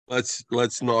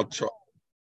let's not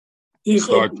Ich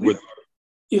start with.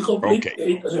 hab Okay.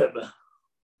 Rebbe.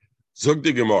 Zog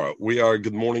the Gemara.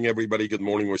 Good morning, everybody. Good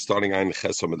morning. We're starting on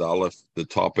Chesed Aleph, the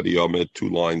top of the Yomit, 3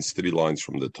 lines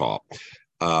from the top.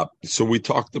 So we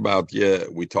talked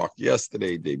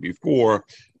yesterday, day before,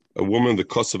 a woman, the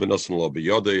cost of an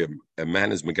a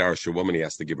man is megarish a woman, he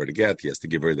has to give her the get, he has to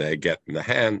give her the get in the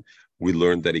hand. We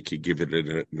learned that he could give it in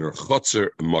her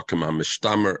chotzer, makam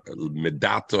hamishtamer,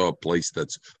 midata, a place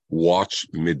that's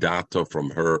watched midata from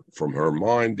her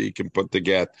mind. He can put the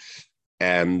get.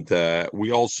 And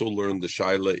we also learned the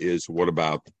shaila is what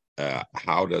about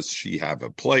how does she have a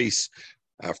place?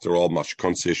 After all,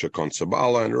 mashkon seisha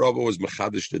konsabala, and Rava was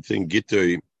mechadish the thing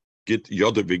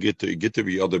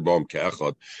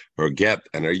her get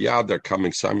and her yad are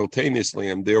coming simultaneously,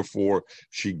 and therefore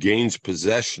she gains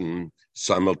possession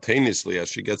simultaneously as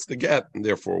she gets the get, and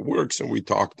therefore it works. And we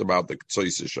talked about the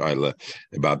ktsoisa shaila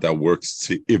about that works,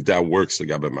 if that works the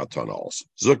gabe matan also.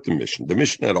 Zuk the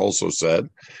Mishnah had also said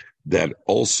that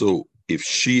also if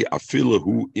she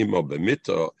afilahu ima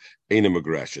b'mita ain't a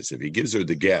if he gives her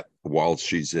the get while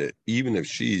she's even if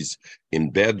she's in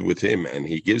bed with him and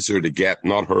he gives her the get,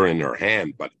 not her in her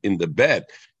hand but in the bed,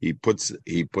 he puts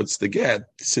the get,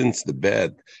 since the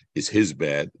bed is his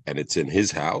bed and it's in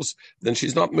his house, then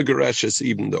she's not megareshes,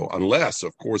 even though, unless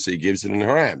of course he gives it in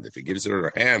her hand. If he gives it in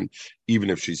her hand, even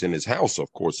if she's in his house,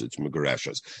 of course it's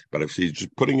megareshes. But if he's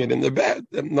just putting it in the bed,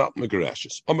 then not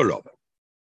megareshes. Amarava.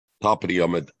 Top of the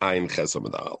Yomid, Ayin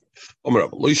Chesed Al.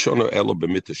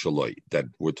 That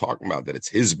we're talking about that it's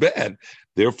his bed,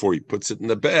 therefore he puts it in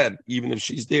the bed. Even if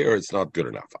she's there, it's not good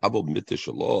enough.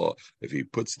 If he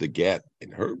puts the get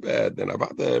in her bed, then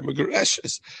about the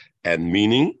Megareshes. And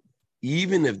meaning,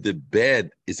 even if the bed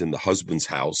is in the husband's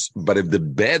house, but if the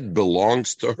bed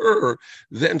belongs to her,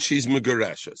 then she's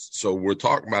megareshes. So we're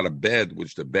talking about a bed,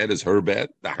 which the bed is her bed,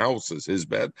 the house is his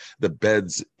bed, the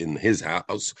bed's in his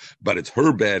house, but it's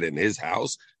her bed in his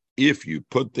house. If you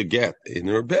put the get in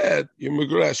her bed, you're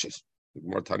megareshes.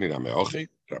 But if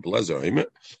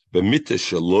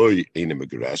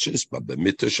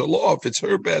it's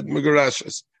her bed,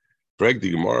 megareshes.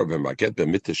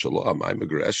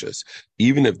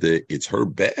 Even if it's her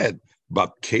bed,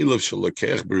 but it's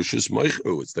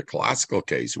the classical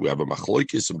case. We have a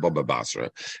machloikis and Baba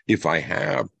Basra. If I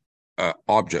have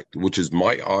object, which is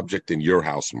my object in your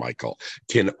house, Michael,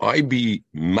 can I be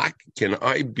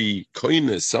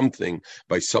koine something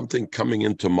by something coming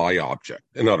into my object?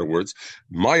 In other words,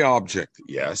 my object,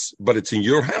 yes, but it's in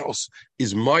your house.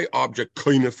 Is my object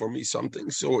koine for me something?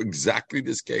 So exactly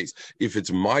this case, if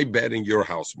it's my bed in your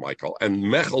house, Michael, and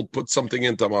Mechel put something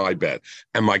into my bed,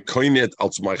 am I koine it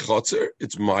als my chotzer?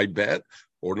 It's my bed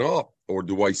or not? Or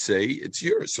do I say it's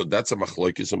yours? So that's a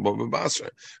machlokes and Baba Basra.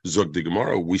 Zog the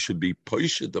Gemara, we should be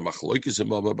poished the machlokes and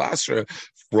Baba Basra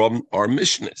from our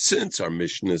Mishnah, since our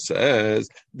Mishnah says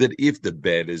that if the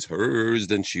bed is hers,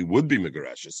 then she would be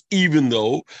megarashes, even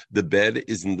though the bed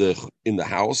is in the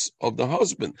house of the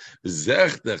husband.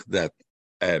 Zech that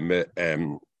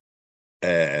Kalov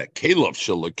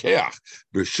shalakeach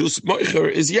b'shus moicher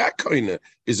is yakoina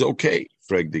is okay.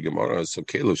 Frag the Gemara, so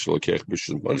Kalov shalakeach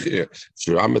b'shus moicher.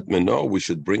 Shramet meno, we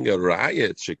should bring a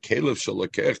riot. Shekalov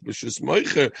shalakeach b'shus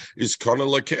moicher is kana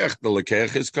lakeach. The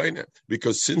lakeach is kind,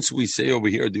 because since we say over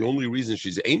here the only reason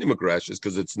she's ain't is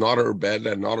because it's not her bed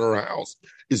and not her house.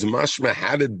 Is mashma,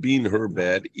 had it been her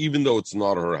bed, even though it's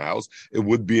not her house, it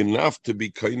would be enough to be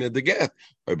kind of the get.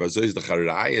 It's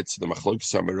the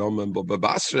machlokes hamarom and Baba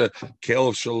Basra.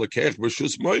 Kelv shel lekech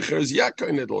b'shus moicher is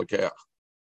yakoin lekech.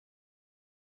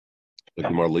 The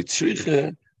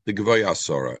Gevaya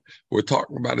Asara. We're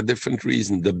talking about a different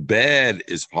reason. The bed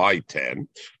is high 10.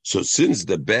 So since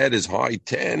the bed is high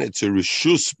 10, it's a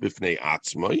reshus b'fnei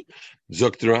atzmai.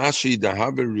 Zokt Rashi, the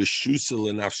haver reshus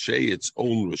l'nafshei, its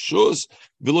own reshus.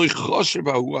 V'loy choshev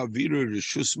hahu aviru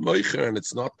reshus moicher, and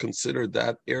it's not considered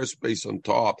that airspace on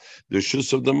top. The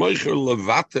reshus of the moicher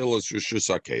levatel is reshus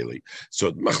hakeli.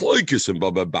 So machloikis and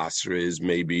Baba Basra is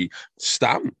maybe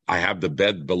stam. I have the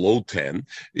bed below 10.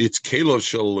 It's kelov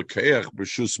shel lekeach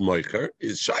reshus moicher.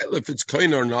 Is shaila if it's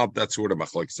kind or not. That's where the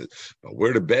machloikis is. But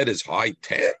where the bed is high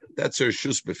 10, that's a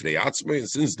reshus b'fnei atzmai. And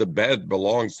since the bed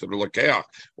belongs to the lekeach,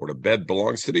 or the bed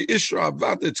belongs to the Ishra,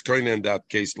 but it's kind of in that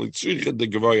case, the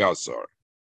Gevaya Asar.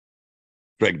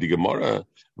 Greg the Gemara,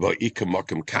 but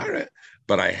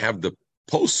I have the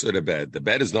posts of the bed. The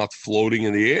bed is not floating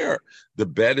in the air. The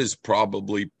bed is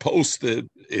probably posted.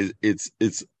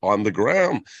 It's on the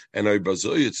ground, and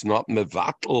it's not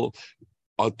mevatel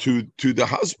to the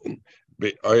husband.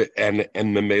 And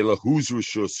Memela, whose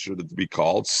rishus should it be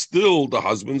called? Still the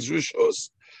husband's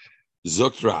rishus.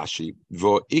 Zogt Rashi,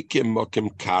 vo ikim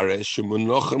mokim kare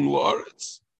shemunochem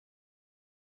loretz.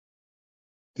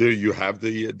 There you have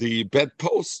the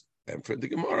bedpost. And for the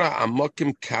Gemara, a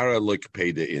mokim kara like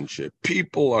peda inche.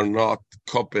 People are not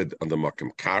copied on the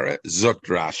mokim kara. Zogt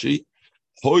Rashi,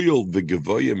 hoyel the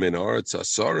gevoyim in aretz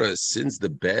asara, since the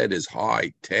bed is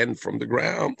high, 10 from the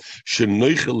ground,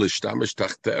 shenoichel l'shtamish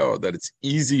tachteo, that it's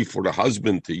easy for the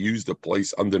husband to use the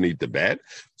place underneath the bed.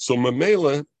 So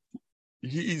Mamela,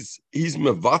 he's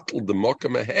mevatel the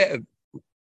mokim ahead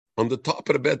on the top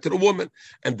of the bed to the woman,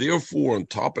 and therefore on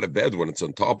top of the bed, when it's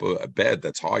on top of a bed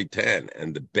that's high 10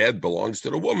 and the bed belongs to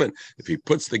the woman, if he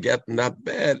puts the get in that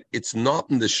bed, it's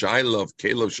not in the shaila of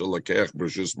kelev shalakech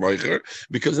b'rshus meicher,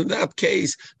 because in that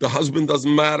case the husband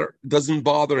doesn't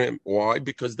bother him. Why?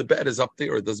 Because the bed is up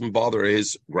there, it doesn't bother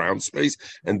his ground space,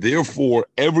 and therefore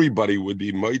everybody would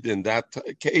be made in that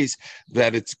case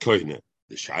that it's koine.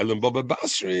 The shaila in Baba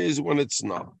Basra is when it's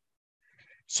not.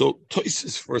 So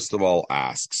Tosis first of all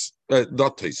asks,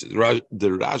 not Tosis, the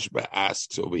Rashba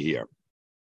asks over here.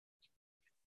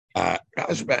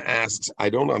 Rashba asks, I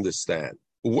don't understand.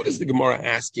 What is the Gemara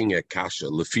asking at Kasha?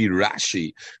 Lefi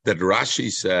Rashi, that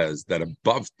Rashi says that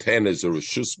above 10 is a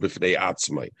Rishus B'fnei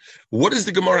Atzmai. What is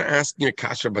the Gemara asking at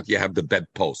Kasha, but you have the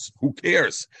bedpost? Who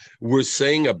cares? We're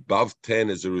saying above 10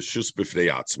 is a Rishus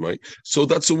B'fnei Atzmai, so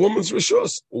that's a woman's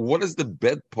Rishus. What does the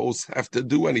bedpost have to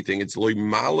do anything? It's loy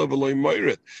mala v'loy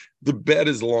moiret. The bed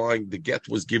is lying, the get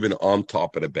was given on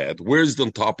top of the bed. Where's the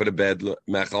on top of the bed,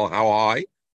 Mechal? How high?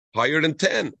 Higher than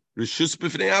 10. Rishus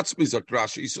b'fnei atzmi, zok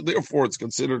Rashi. So therefore, it's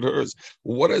considered hers.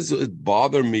 What does it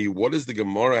bother me? What is the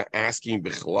Gemara asking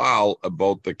bichlal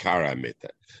about the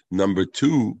karamita? Number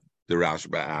two, the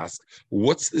Rashba asks,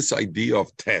 what's this idea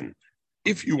of 10?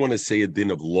 If you want to say a din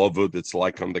of lova that's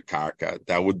like on the karka,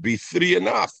 that would be 3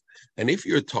 enough. And if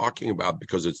you're talking about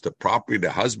because it's the property of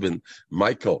the husband,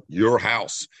 Michael, your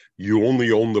house, you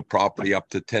only own the property up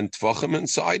to 10 tfachim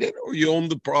inside it, or you own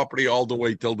the property all the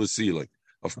way till the ceiling?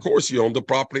 Of course, you own the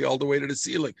property all the way to the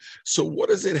ceiling. So what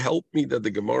does it help me that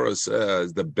the Gemara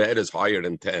says the bed is higher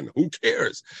than 10? Who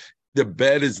cares? The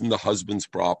bed is in the husband's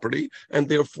property, and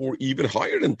therefore even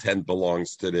higher than 10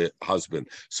 belongs to the husband.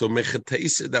 So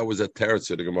Mechatesa, that was a teretz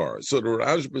of the Gemara. So the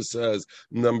Rashba says,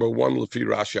 number one, Lefi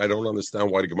Rashi, I don't understand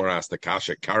why the Gemara asked the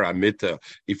Kasha, Karamita,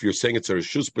 if you're saying it's a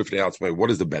Rishus B'fnei Atzmai, what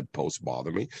does the bedpost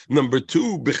bother me? Number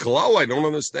two, Bichlal, I don't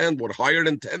understand what higher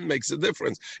than 10 makes a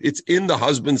difference. It's in the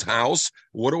husband's house.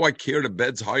 What do I care? The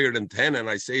bed's higher than 10, and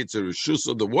I say it's a Rishus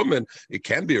of the woman. It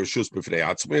can be a Rishus B'fnei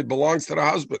Atzmai. It belongs to the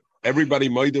husband. Everybody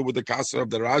made it with the kasser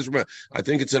of the Rashba. I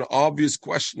think it's an obvious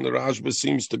question. The Rashba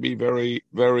seems to be very,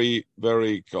 very,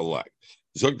 very correct.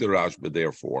 Zog the Rashba,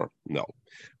 therefore, no.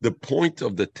 The point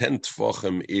of the 10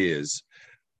 tfachim is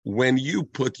when you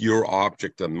put your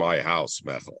object in my house,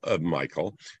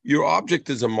 Michael, your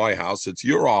object is in my house. It's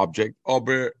your object.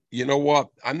 But you know what?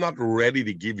 I'm not ready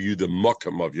to give you the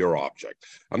mukkam of your object.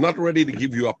 I'm not ready to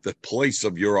give you up the place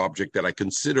of your object that I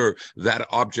consider that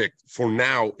object for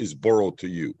now is borrowed to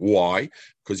you. Why?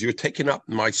 Because you're taking up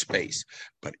my space.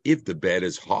 But if the bed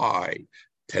is high,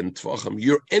 10 tvachim,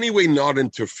 you're anyway not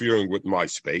interfering with my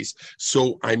space.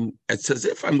 So it's as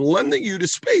if I'm lending you the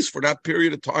space for that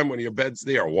period of time when your bed's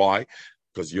there. Why?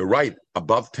 Because you're right,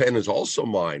 above 10 is also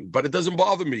mine, but it doesn't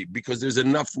bother me because there's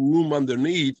enough room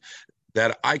underneath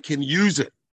that I can use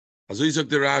it. Zog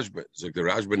the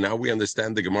Rashba. Now we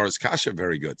understand the Gemara's kasha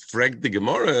very good. Freg the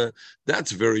Gemara,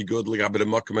 that's very good. Like I've been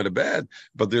muckam at a bed,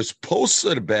 but there's posts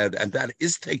at a bed, and that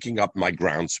is taking up my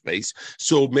ground space.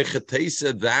 So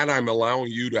mechatesa that I'm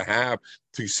allowing you to have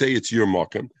to say it's your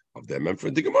muckam of them. And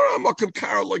for the Gemara, muckam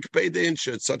kara like pay the inch.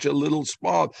 It's such a little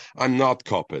spot. I'm not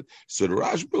copied. So the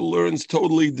Rashba learns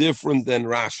totally different than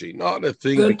Rashi. Not a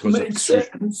thing that because makes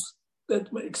sense.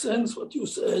 That makes sense what you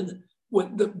said.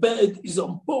 When the bed is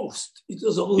on post, it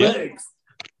is on legs.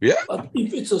 Yeah. But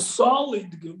if it's a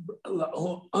solid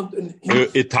underneath,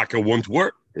 Itaka won't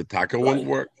work. Won't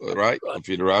work, right? If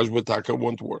you're Rashba, Itaka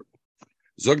won't work.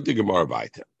 Zog the Gemara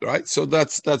weiter, right? So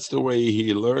that's the way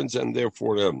he learns, and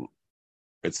therefore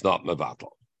it's not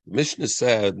mevatel. Mishnah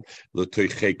said,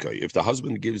 if the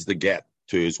husband gives the get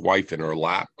to his wife in her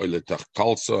lap,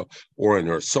 or in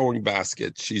her sewing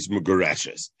basket, she's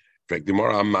megureshes. The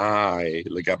Gemara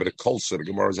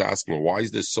is asking, why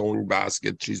is this sewing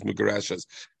basket? She's megureshes.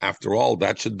 After all,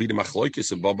 that should be the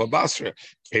machloikis of Baba Basra.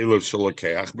 It's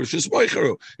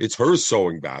her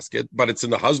sewing basket, but it's in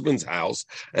the husband's house,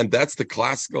 and that's the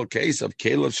classical case of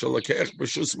Kelev Shalakech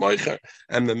B'Shus Meicher.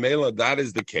 And the Mela, that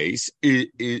is the case.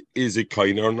 Is it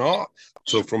kaina or not?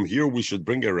 So from here we should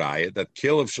bring a raya that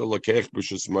Kelev Shalakech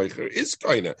B'Shus Meicher is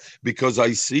kaina, because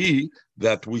I see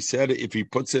that we said if he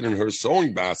puts it in her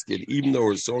sewing basket, even though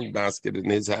her sewing basket in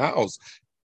his house,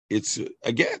 it's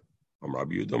again. We're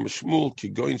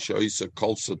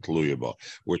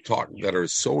talking that her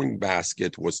sewing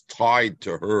basket was tied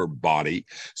to her body.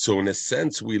 So in a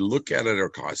sense, we look at it,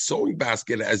 her sewing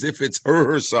basket, as if it's her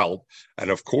herself.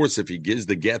 And of course, if he gives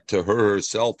the get to her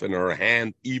herself in her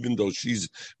hand, even though she's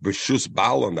b'shus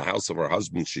bal in the house of her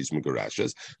husband, she's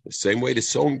megurashes. The same way the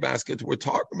sewing basket we're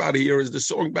talking about here is the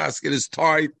sewing basket is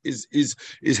tied, is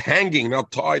hanging,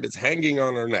 not tied, it's hanging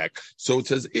on her neck. So it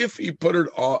says if he put it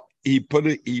he put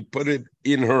it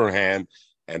in her hand,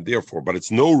 and therefore, but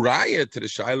it's no raya to the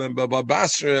Shailam Baba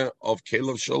Basra of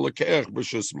Kelev Shalakech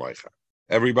B'Shus Meicha.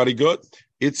 Everybody good?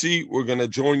 Itzi, we're going to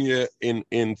join you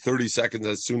in 30 seconds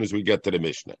as soon as we get to the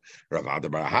Mishnah. Rav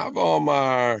Adabar Hava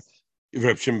Omar,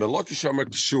 Rav Shimon ben Lakish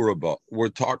Kshuraba. We're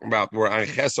talking about, we're on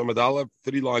Ches Amud Aleph,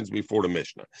 3 lines before the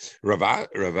Mishnah. Rav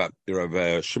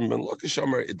Shimon ben Lakish,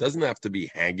 it doesn't have to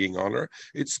be hanging on her.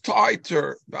 It's tied to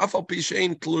her.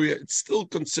 It's still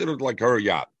considered like her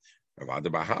yacht. The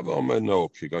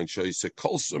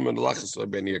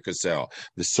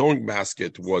sewing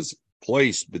basket was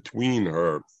placed between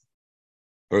her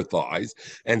thighs,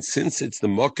 and since it's the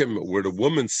mukim where the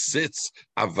woman sits,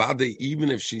 avade,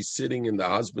 even if she's sitting in the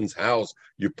husband's house,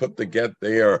 you put the get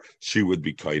there, she would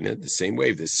be kaina. The same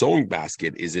way, if the sewing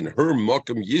basket is in her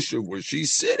mukim yishuv where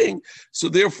she's sitting, so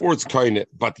therefore it's kaina.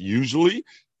 But usually,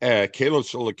 kelo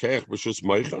shalakech b'shus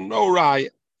meicha, no raya.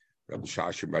 We're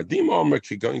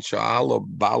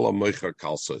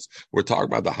talking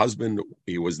about the husband.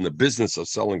 He was in the business of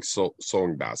selling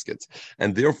sewing baskets,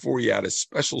 and therefore he had a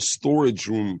special storage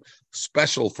room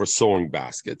special for sewing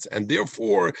baskets, and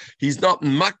therefore he's not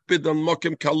makbid on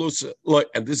mokim kalusa.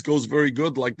 And this goes very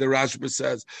good, like the Rashba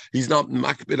says, he's not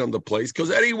makbid on the place,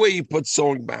 because anyway he puts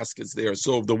sewing baskets there.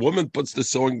 So if the woman puts the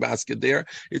sewing basket there,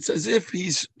 it's as if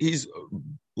he's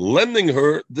lending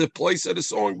her the place at a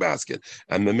sewing basket,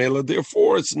 and the mela,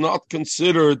 therefore it's not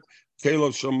considered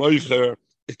kelev shel meicher,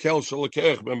 kel shel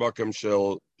lekech b'makom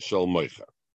shel meicher.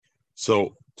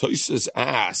 So Tosfos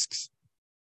asks,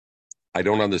 I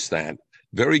don't understand.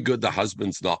 Very good, the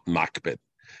husband's not makbid,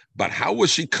 but how was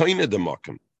she kind of the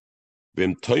makom?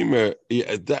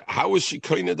 How is she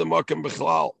kind of the makom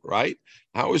b'chlal, right?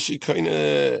 How is she kind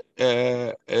of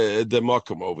the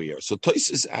makom over here? So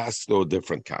Tosfos asks though a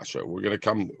different kasha. We're going to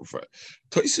come for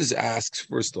Tosfos asks,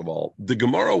 first of all, the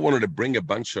Gemara wanted to bring a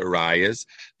bunch of rayas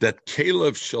that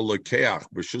Kelev Shalokeach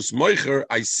b'shus meicher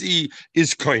I see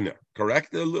is kind of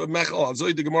correct.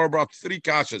 The Gemara brought 3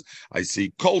 kashas. I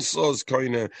see kolsos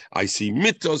kind of. I see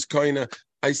mitos kind of.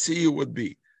 I see it would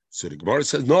be. So the Gemara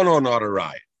says no, not a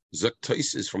raya.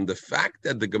 Tosfos, from the fact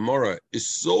that the Gemara is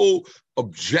so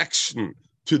objection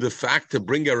to the fact to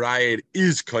bring a raya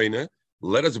is kaina,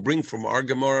 let us bring from our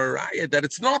Gemara a raya that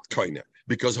it's not kaina,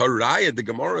 because her raya, the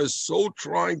Gemara is so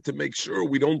trying to make sure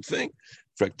we don't think.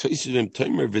 Since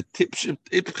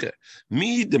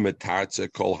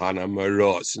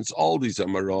all these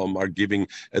amaram are giving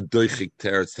a doichik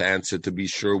teretz to answer to be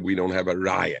sure we don't have a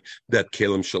raya that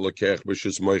kelim shalakech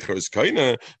b'shus meicher is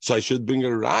kaina, so I should bring a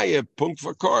raya punkt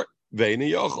for court.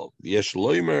 Yesh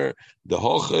loimer the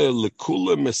hoche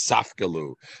lekula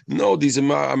mesafkalu. No, these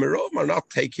amarom are not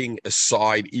taking a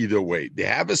side either way. They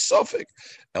have a suffix.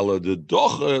 What they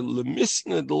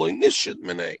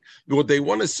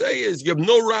want to say is you have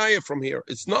no raya from here.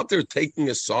 It's not they're taking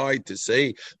a side to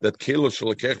say that kelo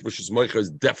shalakech b'shus meicher is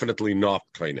definitely not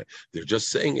kaina. They're just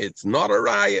saying it's not a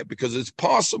raya because it's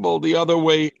possible the other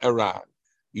way around.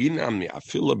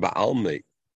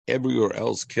 Everywhere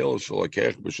else, kel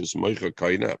shalakech b'shus meicher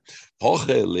kaina.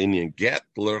 Hoche linian get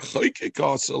l'chayke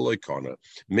kasa lekana.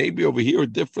 Maybe over here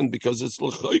different because it's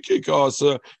l'chayke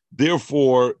kasa.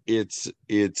 Therefore,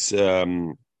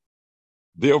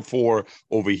 therefore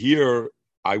over here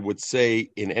I would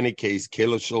say in any case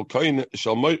kel shal kaina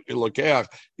shal meicher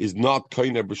is not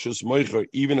kaina b'shus meicher.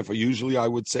 Even if usually I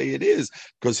would say it is,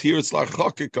 because here it's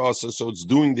l'chayke kasa, so it's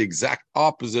doing the exact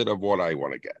opposite of what I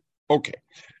want to get. Okay.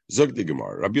 Zog the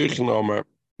Gemara. Rabbi Yochanan Omer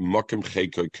Makom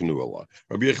Cheikoy Knuala.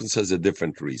 Rabbi Yochanan says a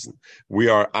different reason. We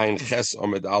are Ein Ches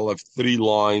Amud Aleph 3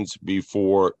 lines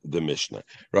before the Mishnah.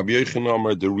 Rabbi Yochanan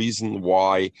Omer, the reason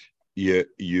why you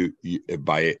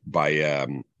by a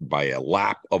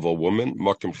lap of a woman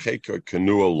Makom Cheikoy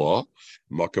Knuala,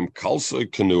 Makom Kalsoy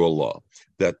Knuala,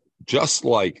 that just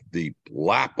like the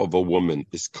lap of a woman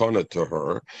is kana to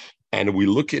her, and we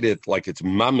look at it like it's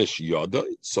mamish yada,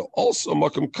 so also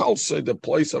makam kalse, the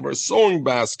place of her sewing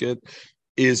basket,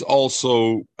 is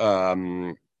also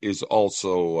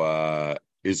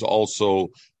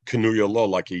kanuya lo,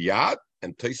 like a yacht.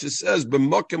 And Taisa says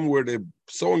b'makim where the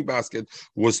sewing basket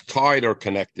was tied or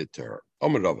connected to her.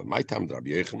 My time the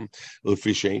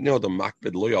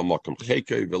makbid loya makam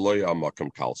cheke veloya makam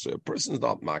kalse. A person is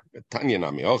not makbid. Tanya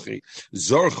namiochi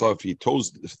zorcha, if he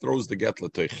throws the get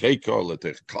letech cheke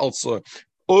letech kalse.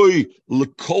 Oy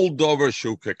lekol dover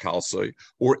shuka kalsoy,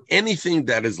 or anything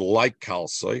that is like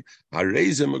kalsoy,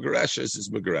 hareza magrashes is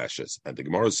magrashes. And the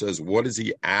Gemara says, what is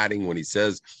he adding when he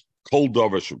says kol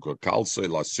dover shuka kalsoy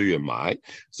lasuya mai?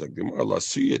 So the Gemara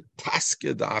lasuya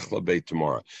taske dachla beit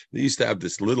tomorrow. They used to have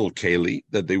this little keli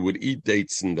that they would eat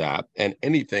dates and that and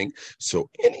anything. So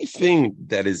anything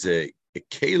that is a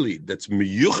keli that's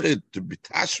miyuchid to be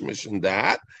tashmish and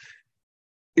that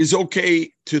is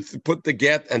okay to put the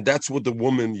get, and that's what the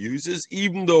woman uses,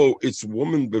 even though it's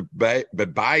woman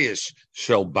bebayish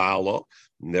shel bala.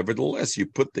 Nevertheless, you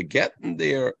put the get in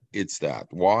there, it's that.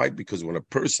 Why? Because when a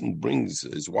person brings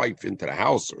his wife into the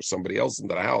house or somebody else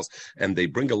into the house, and they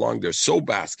bring along their sew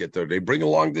basket or they bring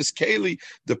along this keli,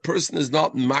 the person is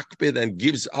not makbid and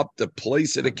gives up the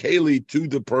place of the keli to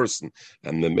the person.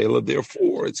 And the mela,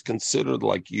 therefore, it's considered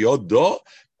like yoda,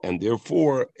 and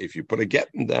therefore, if you put a get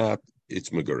in that,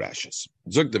 it's megarashes.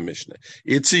 Zug the Mishnah.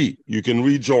 Itzi, you can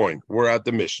rejoin. We're at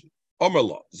the Mishnah.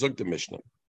 Omerla, Zug the Mishnah.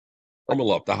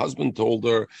 Omerla, the husband told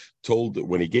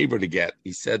when he gave her the get,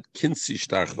 he said, Kinsi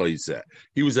shtar chayzeh.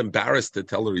 He was embarrassed to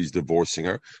tell her he's divorcing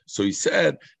her. So he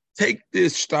said, take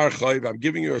this shtar chayv, I'm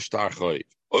giving you a shtar chayv.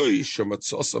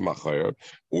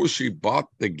 Or she bought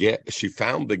the get, she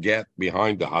found the get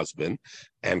behind the husband,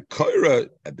 and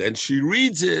then she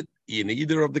reads it. In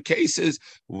either of the cases,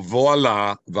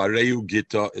 voila, vareu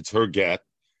gita, it's her get.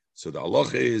 So the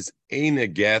halacha is, ain't a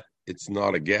get, it's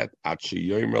not a get,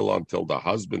 until the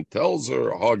husband tells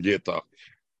her, ha gita.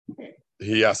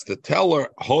 He has to tell her,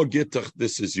 ha gita,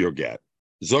 this is your get.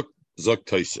 Zok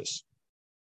taisis.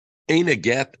 Ain't a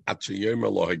get,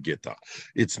 gita.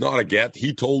 It's not a get.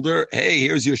 He told her, hey,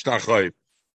 here's your shtar.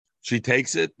 She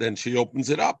takes it, then she opens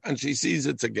it up, and she sees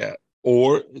it's a get.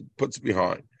 Or it puts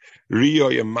behind. Rio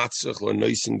matzach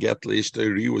lenoisen get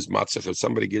leishter. Rio was matzach if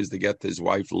somebody gives the get to his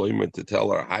wife loyman to tell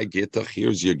her, "Hi getach,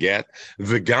 here's your get."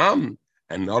 V'gam,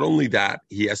 and not only that,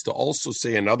 he has to also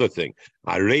say another thing.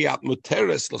 Areyat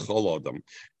muteres l'chol adam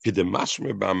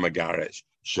k'demashmer b'magaresh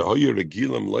shahoyer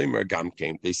regilam loymer gam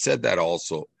came. They said that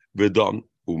also. V'dam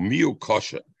umiu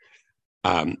kosher.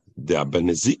 The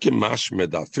benezikim mashmer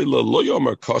da fila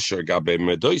loyomer kosher gabe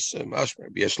medoise mashmer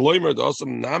b'yesh loymer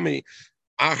dosam nami.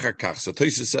 So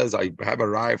Tosis says, I have a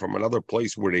raya from another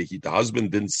place where the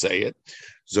husband didn't say it.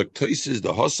 So Tosis,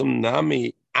 the hosam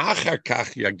nami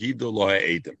achakach yagidu lo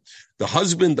ha'edim. The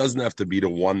husband doesn't have to be the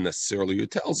one necessarily who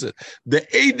tells it. The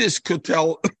edis could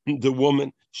tell the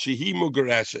woman, shehi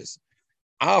mugareshes.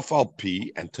 Afal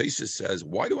pi, and Tosis says,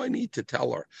 why do I need to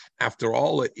tell her? After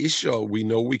all, the isha, we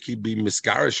know we could be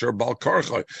miskarish or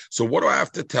balkarcha. So what do I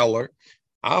have to tell her?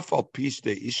 Afal pish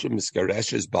de isha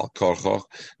miskareshes balkarcha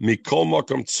mikol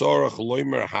makom tzorach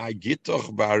loimer ha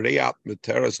gitoch ba'areat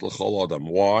meteres l'chol adam.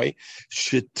 Why?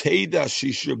 Sheteda,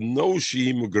 she should know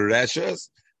she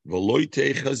mugareshes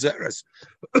v'loite chazeres.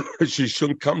 She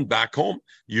shouldn't come back home.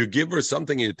 You give her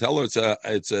something, you tell her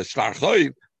it's a shtar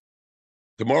chayv.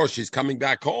 Tomorrow she's coming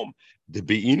back home. The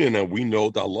beinin, and we know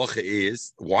the halacha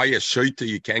is why a shaita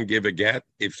you can't give a get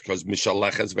if because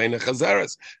mishalechas veina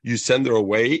chazeres. You send her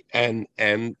away and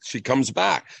she comes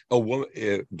back. A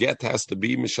get has to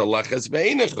be mishalechas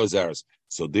veina chazeres.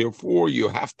 So therefore, you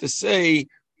have to say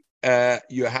hare.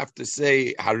 You have to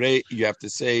say hare is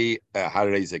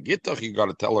a gitach. You got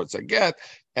to tell her it's a get,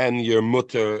 and you're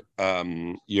mutter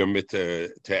to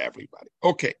everybody.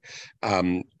 Okay,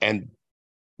 and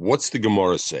what's the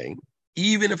Gemara saying?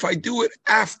 Even if I do it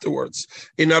afterwards.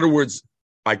 In other words,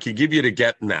 I can give you the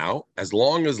get now, as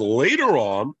long as later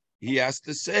on he has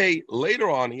to say,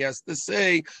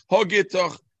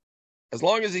 Hagitach. As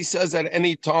long as he says at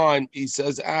any time, he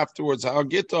says afterwards,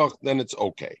 Hagitach, then it's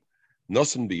okay.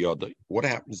 Nothing biyada. What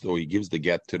happens though? He gives the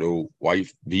get to the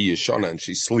wife via Shana and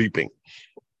she's sleeping.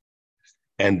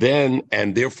 And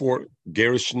therefore,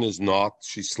 Gershon is not,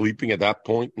 she's sleeping at that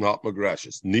point, not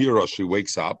Magrashis. Nira, she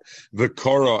wakes up,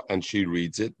 Vikara, and she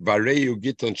reads it, Vareyu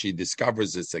Gittin, she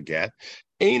discovers it's a get.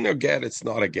 Ain't a get, it's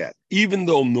not a get. Even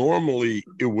though normally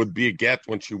it would be a get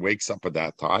when she wakes up at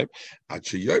that time,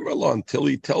 until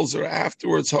he tells her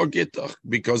afterwards,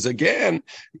 because again,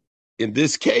 in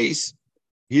this case,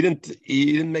 He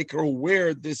didn't make her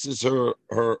aware this is her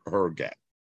get.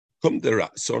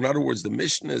 So in other words, the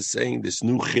Mishnah is saying this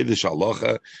new Chiddush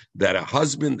halacha that a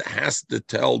husband has to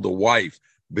tell the wife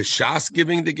b'shas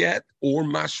giving the get or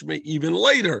mashme even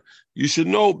later. You should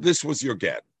know this was your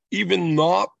get, even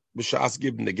not b'shas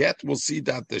giving the get. We'll see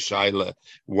that the shaila.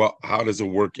 How does it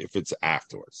work if it's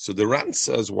afterwards? So the Ran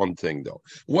says one thing though.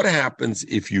 What happens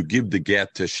if you give the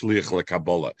get to shliach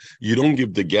lekabbalah? You don't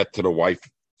give the get to the wife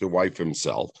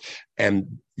himself,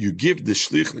 and you give the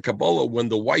shlich l'kabbalah when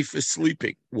the wife is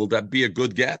sleeping. Will that be a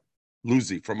good get?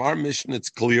 Lucy, from our mission, it's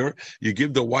clear. You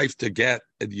give the wife to get,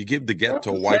 you give the get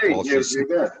to a wife while she's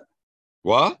sleeping.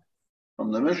 What?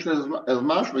 From the mission as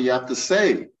mashma, you have to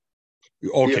say.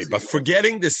 Okay, but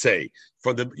forgetting the say,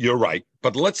 you're right.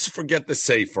 But let's forget the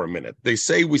say for a minute. They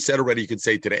say, we said already, you could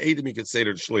say to the Edom, you could say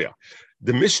to the Shliach.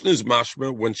 The mission is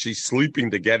mashma when she's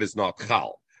sleeping, the get is not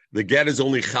chal. The get is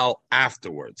only chal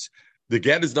afterwards. The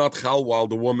get is not chal while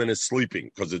the woman is sleeping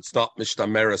because it's not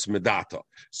mishtameres medata.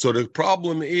 So the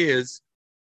problem is,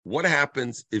 what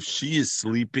happens if she is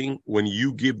sleeping when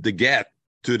you give the get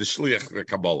to the shliach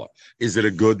Kabbalah? Is it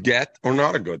a good get or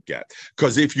not a good get?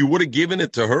 Because if you would have given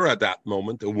it to her at that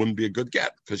moment, it wouldn't be a good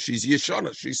get because she's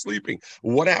yeshana, she's sleeping.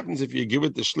 What happens if you give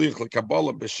it to shliach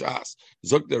Kabbalah b'shas?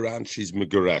 Zogdaran, she's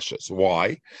megureshes.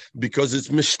 Why? Because it's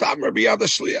mishtamer b'yad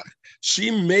shliach. She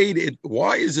made it.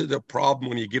 Why is it a problem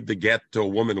when you give the get to a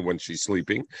woman when she's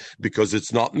sleeping? Because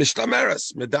it's not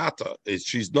mishtameres medata.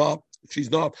 She's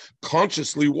not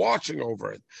consciously watching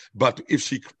over it. But if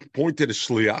she pointed a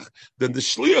shliach, then the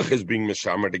shliach is being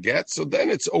mishamer to get, so then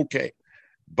it's okay.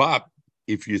 But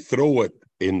if you throw it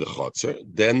in the chotzer,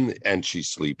 and she's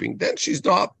sleeping, then she's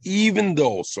not, even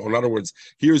though. So in other words,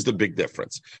 here's the big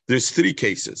difference. There's three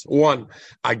cases. One,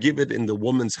 I give it in the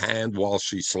woman's hand while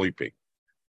she's sleeping.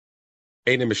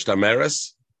 Eine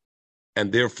mishtameres,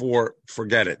 and therefore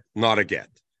forget it, not a get.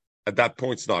 At that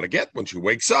point, it's not a get. When she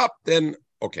wakes up, then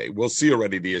okay, we'll see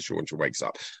already the issue when she wakes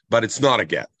up, but it's not a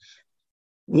get.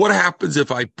 What happens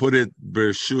if I put it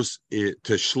bershus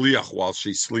to shliach while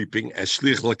she's sleeping, as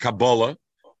shliach lekabbalah,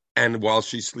 and while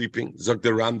she's sleeping,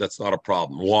 zogdaran, that's not a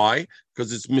problem. Why?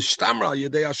 Because it's mishtamer al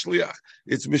yedei shliach.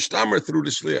 It's mishtamer through the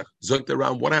shliach.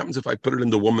 Zogdaran, what happens if I put it in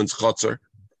the woman's chotzer,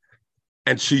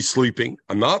 and she's sleeping?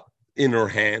 I'm not in her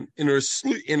hand, in her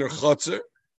chotzer.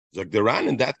 Zogdaran,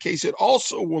 in that case, it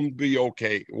also wouldn't be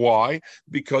okay. Why?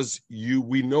 Because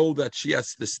we know that she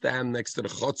has to stand next to the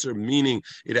chotzer, meaning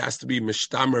it has to be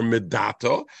mishtamer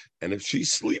medata. And if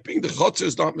she's sleeping, the chotzer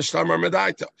is not mishtamer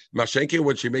medata. Mashenke,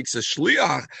 when she makes a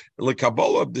shliach, the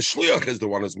kabbalah, the shliach is the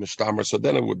one who's mishtamer, so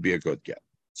then it would be a good get.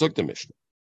 Look the Mishnah.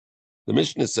 The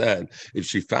Mishnah said if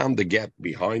she found the get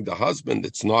behind the husband,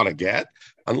 it's not a get,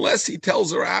 unless he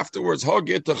tells her afterwards,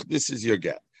 this is your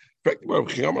get. Even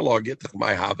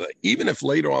if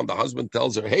later on the husband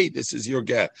tells her, hey, this is your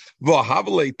get. We know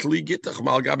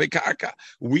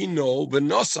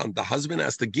the husband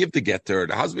has to give the get to her.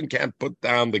 The husband can't put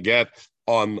down the get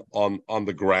on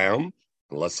the ground,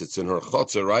 unless it's in her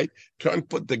chotzer, right? Can't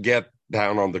put the get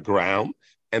down on the ground,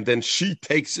 and then she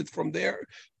takes it from there.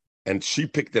 And she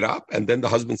picked it up, and then the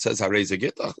husband says, Harei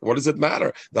gitach. What does it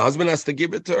matter? The husband has to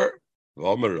give it to her.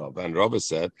 And Rabbi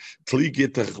said, Tli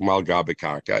gitach mal gabe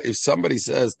karka. If somebody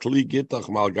says Tli gitach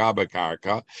mal gabe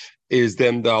karka,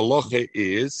 then the halacha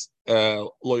is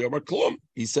lo yomer klum.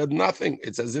 He said nothing.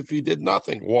 It's as if he did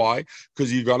nothing. Why?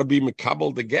 Because you got to be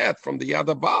mekabel the get from the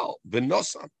yadabal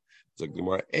v'nosan.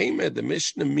 The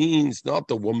Mishnah means not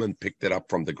the woman picked it up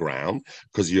from the ground,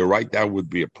 because you're right, that would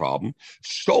be a problem.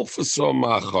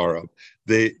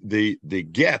 The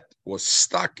get was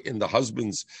stuck in the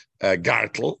husband's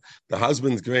gartel. The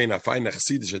husband's grain, I find a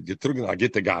chassidish had getrugen, I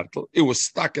get the gartel. It was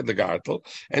stuck in the gartel,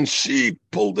 and she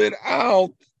pulled it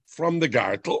out from the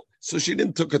gartel. So she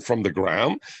didn't took it from the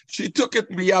ground. She took it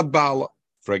miyad bala.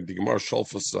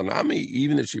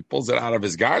 Even if she pulls it out of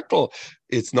his gartel,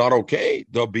 it's not okay.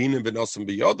 We need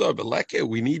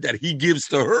that he gives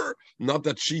to her, not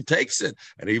that she takes it.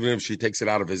 And even if she takes it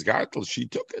out of his gartel, she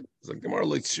took it.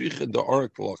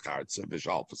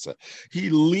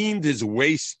 He leaned his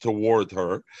waist toward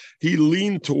her. He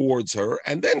leaned towards her,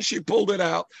 and then she pulled it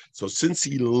out. So since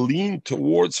he leaned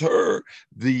towards her,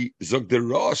 the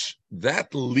Zogderosh,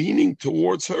 that leaning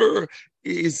towards her,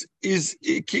 is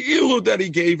ki'ilu that he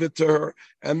gave it to her,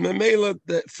 and Memela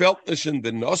felt this in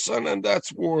the nosan, and that's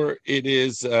where it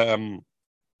is.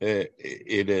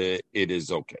 It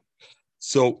is okay.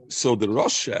 So the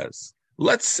Rosh says,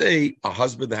 let's say a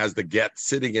husband has the get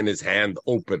sitting in his hand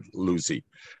open, Lucy,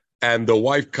 and the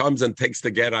wife comes and takes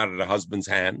the get out of the husband's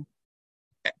hand.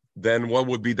 Then what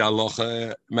would be the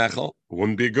halacha, Mechel?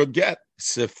 Wouldn't be a good get.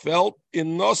 Sefelt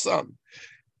in nosan.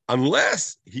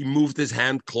 unless he moved his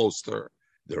hand closer.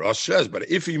 The Rosh says, but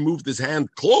if he moved his hand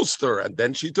closer and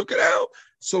then she took it out,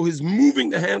 so his moving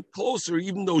the hand closer,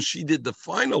 even though she did the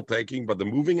final taking, but the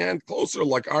moving hand closer,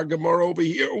 like our Gemara over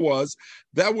here was,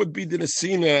 that would be the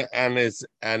Nesina and this.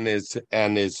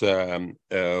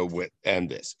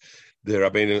 The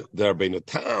Rabbeinu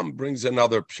Tam brings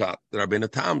another pshat. The Rabbeinu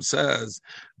Tam says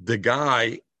the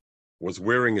guy was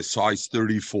wearing a size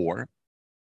 34,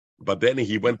 but then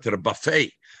he went to the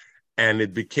buffet and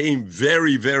it became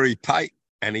very, very tight.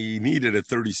 And he needed a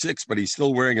 36, but he's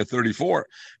still wearing a 34.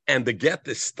 And the get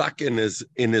is stuck in his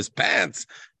pants,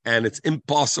 and it's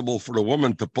impossible for the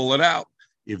woman to pull it out.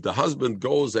 If the husband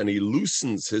goes and he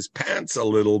loosens his pants a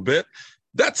little bit,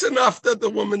 that's enough that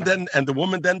the woman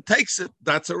then takes it.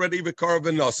 That's already Vikar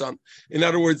V'Nosan. In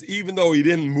other words, even though he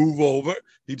didn't move over,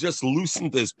 he just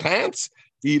loosened his pants.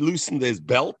 He loosened his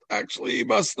belt. Actually, he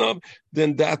must have.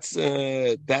 Then that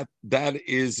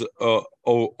is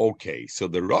okay. So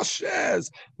the Rosh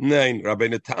says, nein,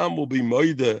 Rabbeinu Tam will be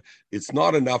moide. It's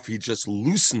not enough. He just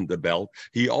loosened the belt.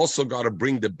 He also got to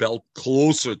bring the belt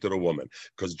closer to the woman,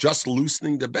 because just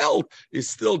loosening the belt is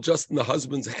still just in the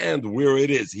husband's hand where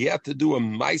it is. He had to do a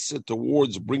maisa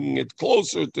towards bringing it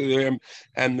closer to him,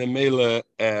 and the mele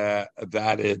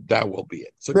that will be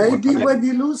it. So maybe when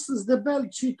he loosens the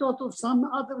belt, she thought of some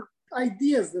other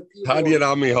ideas that he Tanya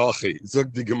Nami Hachi,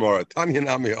 Zog the Gemara, Tanya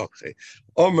Nami Hachi,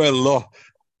 Omer Lo,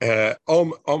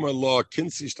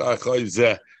 Kinsi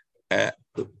Shtachoy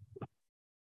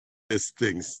this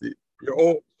things.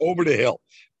 You're over the hill.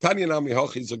 Tanya Nami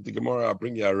Hachi, Zog the Gemara, I'll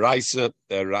bring you a raya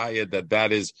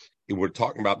that is, we're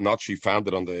talking about not she found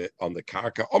it on the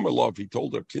karka. Omer Lo, if he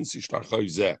told her, Kinsi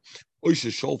Shtachoy and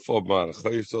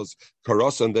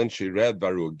then she read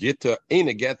Baru Gita, ain't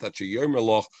a get that she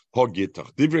yomerloch ho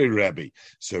gitach. Divrei Rebbe.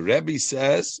 So Rebbe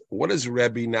says, what is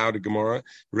Rebbe now to Gemara?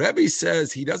 Rebbe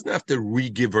says he doesn't have to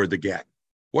re-give her the get.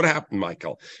 What happened,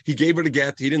 Michael? He gave her the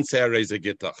get, he didn't say Areza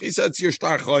Gitach. He said it's your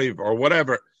star choiv or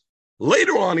whatever.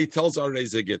 Later on, he tells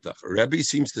Areza Gitach. Rebbe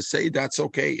seems to say that's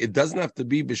okay. It doesn't have to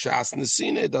be B'shas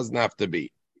Nesina, it doesn't have to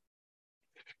be.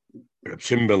 No,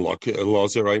 it's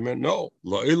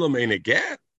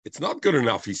not good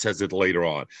enough. He says it later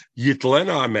on. He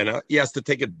has to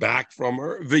take it back from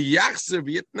her. And then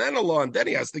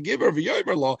he has to give her and he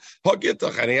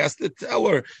has to tell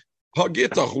her.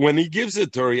 When he gives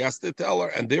it to her, he has to tell her,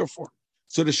 and therefore.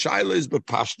 So the shaila is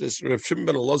bepashtis. Rav Shimon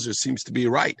ben Elazar seems to be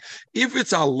right. If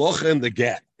it's halacha in the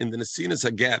get, in the nesin it's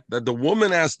a get, that the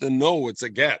woman has to know it's a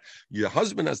get, your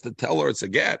husband has to tell her it's a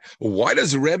get. Why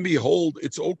does Rebbe hold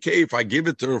it's okay if I give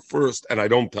it to her first and I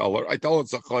don't tell her? I tell her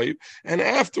it's a chayiv, and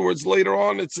afterwards later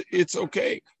on it's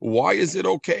okay. Why is it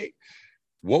okay?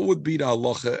 What would be the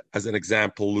halacha as an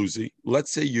example, Lucy?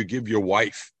 Let's say you give your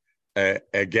wife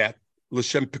a get.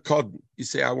 L'shem pekod. You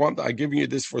say, I'm giving you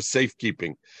this for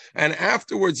safekeeping. And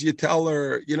afterwards you tell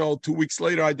her, 2 weeks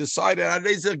later, I decided,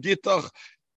 is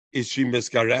she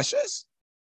misgareshes?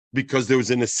 Because there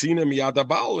was an esina miyada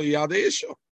baal, miyada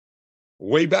isha.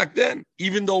 Way back then,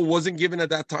 even though it wasn't given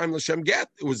at that time l'shem get,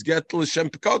 it was get l'shem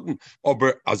pekod. Or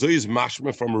azoy is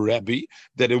mashma from a Rebbe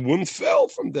that it wouldn't fall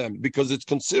from them because it's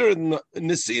considered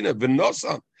nesina,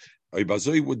 v'nosan.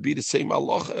 Azoy would be the same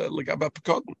halacha l'gaba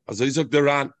pekod. Azoy zok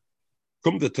deran.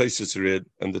 Come the Tosfos Rid,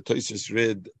 and the Tosfos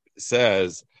Rid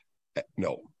says,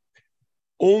 no.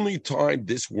 Only time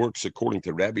this works according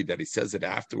to Rabbi that he says it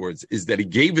afterwards is that he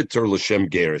gave it to her L'Shem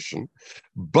Gerishon,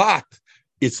 but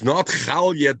it's not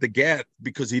chal yet the get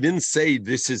because he didn't say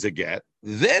this is a get.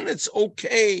 Then it's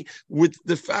okay with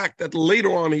the fact that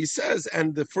later on he says,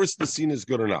 and the first scene is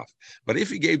good enough. But if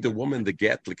he gave the woman the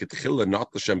get, like a not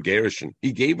l'shem gerishon,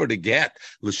 he gave her the get,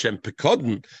 l'shem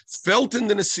pekodin, felt in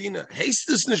the nesina,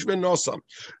 hastes nish benosam.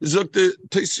 Zok the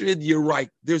Tosfos, you're right.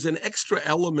 There's an extra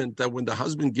element that when the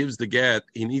husband gives the get,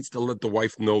 he needs to let the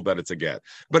wife know that it's a get.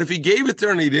 But if he gave it to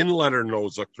her and he didn't let her know,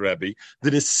 Zok Rebbe, the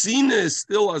nesina is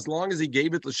still, as long as he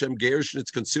gave it l'shem gerishon,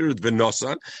 it's considered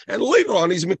v'nosan, and later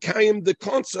on he's mekayim the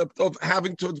concept of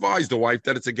having to advise the wife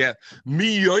that it's a get.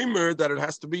 Mi yomer, that it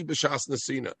has to be b'shas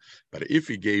nesina. But if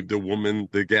he gave the woman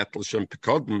the get l'shem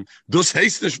pekodin, dus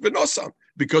heist nish v'nosan,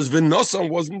 because v'nosan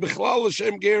wasn't b'chlal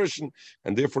l'shem gerishon,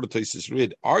 and therefore the Tosfos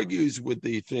Rid argues with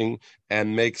the thing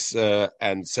and makes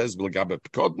and says b'legabe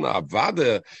pekodin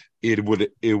avada. It would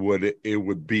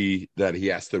be that he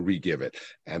has to re-give it,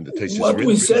 and the Tosfos what Rid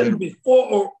we said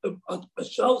before about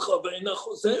Shalcha Ve'ena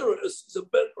Choseres is a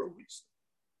better reason.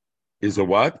 Is a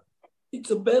what? It's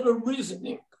a better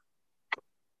reasoning.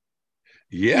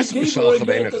 Yes,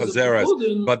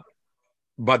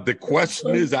 but the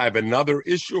question is, I have another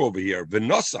issue over here.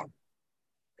 V'nosan.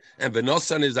 And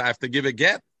v'nosan is I have to give a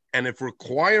get. And if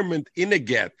requirement in a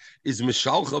get is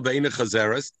mishalcha ve'ina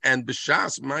chazeres, and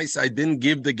b'shas mais, I didn't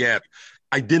give the get,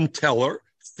 I didn't tell her,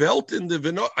 felt in the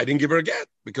vino, I didn't give her a get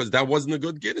because that wasn't a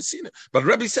good get. But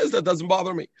Rebbe says that doesn't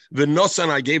bother me. Vinosan,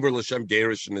 I gave her l'shem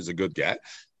gerishin is a good get.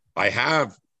 I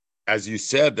have, as you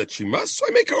said, that she must, so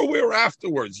I make her aware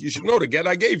afterwards. You should know the get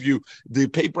I gave you, the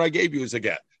paper I gave you is a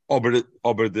get.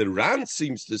 But the Ran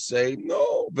seems to say,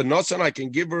 no, Venosan, I can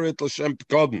give her it l'shem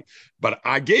p'kodin, but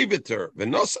I gave it to her.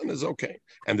 Venosan is okay.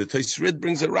 And the Tosrid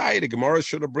brings it right. The Gemara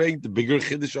should have brought the bigger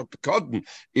chiddush of p'kodin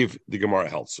if the Gemara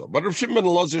held so. But Rav Shimon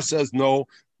Lozer says, no,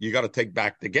 you got to take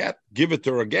back the get, give it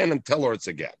to her again, and tell her it's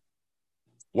a get.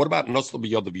 What about Nosla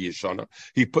B'Yodav Yeshana?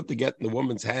 He put the get in the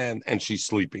woman's hand, and she's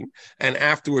sleeping. And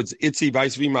afterwards, Itzi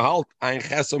Vais V'Mahalt, Ein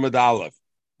Chesam Adalev.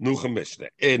 Nuchamishne.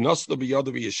 Nosla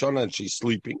B'Yodav Yeshana, and she's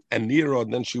sleeping. And Nira,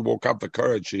 and then she woke up the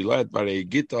courage. She led by a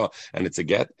Gita, and it's a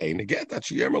get. Ain't a get. That's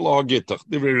Yemerlaw Gita.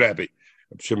 Divri Rebbe.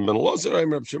 Reb Shimon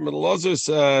Lozer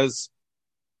says,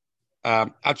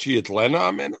 Achi Lena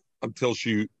Amen, until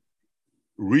he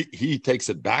takes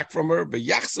it back from her. Why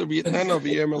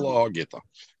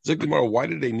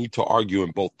did they need to argue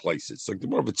in both places? If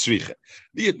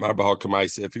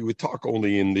he would talk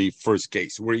only in the first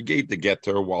case, where he gave the get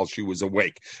to her while she was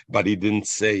awake, but he didn't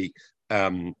say,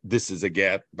 this is a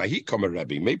get.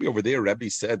 Maybe over there, Rebbe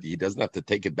said he doesn't have to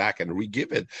take it back and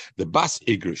re-give it. The bas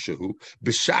igrishahu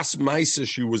b'shas ma'isa,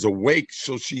 she was awake,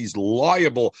 so she's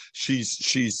liable.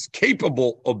 She's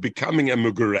capable of becoming a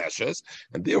mugureshes,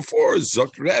 and therefore,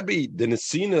 Zok Rebbe, the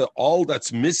Nesina, all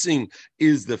that's missing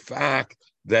is the fact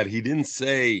that he didn't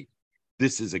say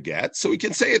this is a get, so he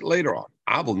can say it later on.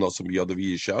 But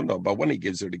when he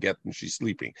gives her the get and she's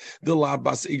sleeping, the la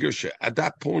bas igersha, at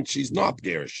that point she's not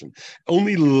gerishin.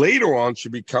 Only later on she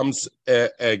becomes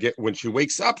when she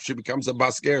wakes up, she becomes a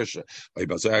bas gerisha. I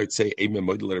would say he's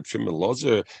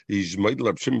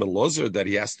that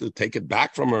he has to take it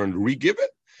back from her and re-give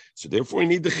it. So therefore, we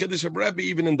need the chiddush of Rebbe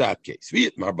even in that case.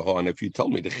 And if you tell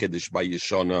me the chiddush by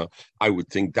Yeshana, I would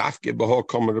think dafke baha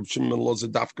kommer Reb Shimon Lozer,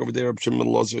 dafke over there. Reb Shimon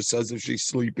Lozer says if she's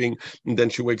sleeping and then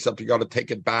she wakes up, you got to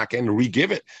take it back and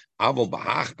re-give it. Aval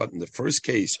bahach. But in the first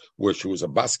case where she was a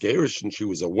bas gerish and she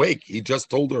was awake, he just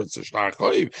told her it's a shtar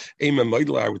chayiv.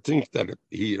 I would think that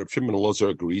Reb Shimon Lozer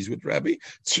agrees with Rebbe.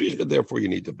 Therefore, you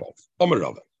need the both.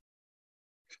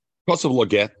 What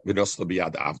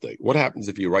happens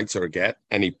if he writes her a get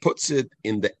and he puts it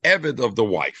in the eved of the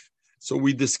wife? So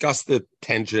we discussed it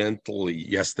tangentially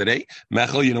yesterday.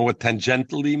 Mechel, you know what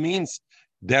tangentially means?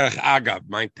 Derech agav,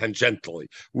 meant tangentially.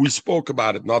 We spoke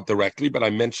about it not directly, but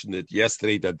I mentioned it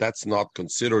yesterday that that's not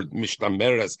considered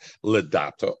mishtameres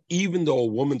ledato, even though a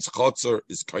woman's chotzer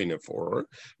is kind of for her.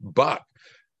 But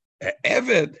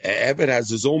Eved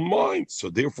has his own mind. So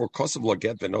therefore, kosav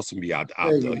laget v'nosim biyad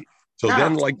avdoi. So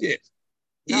then like this,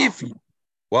 if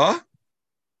what?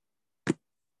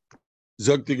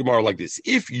 Zog the Gemara like this: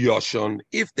 if Yoshon,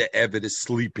 if the Eved is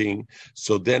sleeping,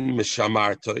 so then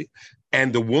Mishamartoi,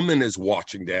 and the woman is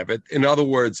watching the Eved. In other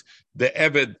words, the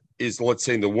Eved is, let's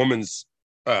say, in the woman's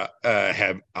have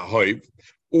a hoiv,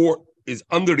 or is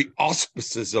under the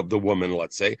auspices of the woman,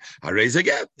 let's say, I raise a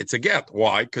get. It's a get.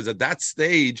 Why? Because at that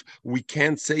stage, we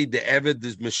can't say the Eved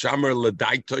is Mishamer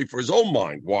Ledaitoi for his own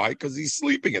mind. Why? Because he's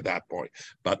sleeping at that point.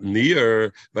 But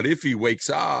if he wakes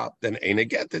up, then ain't a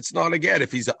get. It's not a get.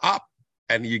 If he's up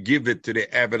and you give it to the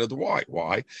Eved of the wife.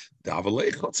 Why?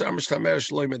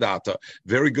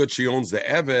 Very good, she owns the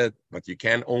Eved, but you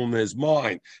can't own his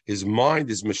mind. His mind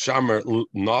is Mishamer,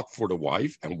 not for the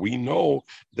wife. And we know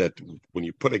that when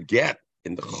you put a get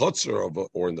in the chutzer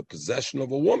or in the possession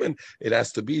of a woman, it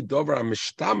has to be dover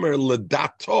mishtamer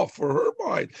ledato for her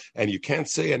mind. And you can't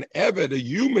say an Eved, a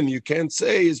human, you can't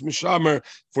say is Mishamer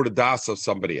for the das of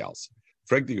somebody else.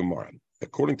 Frag the Gemara.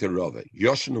 According to Rava,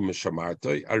 Yoshenu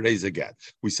Mishamartoi, I raise a get.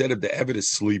 We said if the Eved is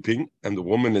sleeping and the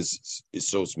woman is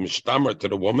so mishtamer to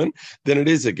the woman, then it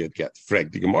is a good get.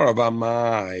 Frag the Gemara,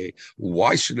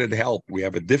 why should it help? We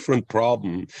have a different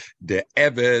problem. The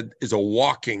Eved is a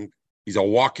walking,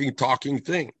 talking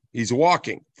thing. He's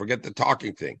walking. Forget the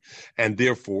talking thing. And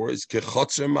therefore, is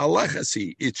kechotzer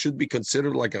malechasi. It should be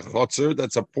considered like a chotzer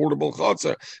that's a portable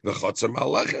chotzer. The chotzer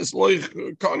maleches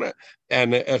loich kana.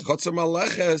 And a chotzer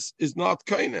maleches is not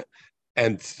kana.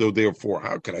 And so, therefore,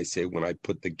 how can I say when I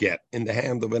put the get in the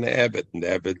hand of an Eved and the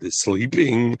Eved is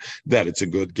sleeping that it's a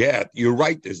good get? You're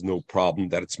right. There's no problem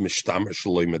that it's mishtamer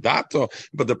shaloi medato,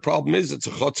 but the problem is it's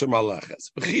a chotzer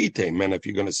maleches. And if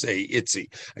you're going to say itzi,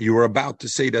 you were about to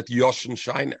say that yosh and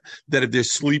shina, that if they're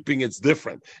sleeping, it's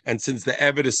different. And since the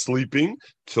Eved is sleeping,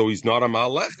 so he's not a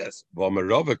maleches.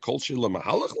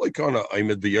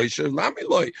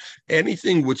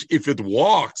 Anything which, if it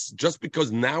walks, just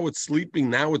because now it's sleeping,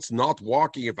 now it's not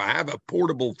walking. If I have a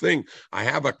portable thing, I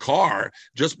have a car,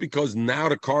 just because now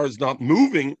the car is not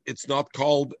moving, it's not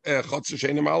called chotzer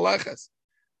sheina maleches.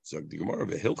 So the Gemara of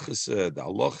Hilchus, the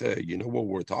Halacha, you know what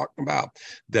we're talking about?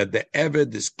 That the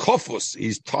Eved is kofus,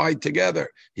 he's tied together.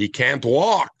 He can't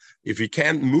walk. If he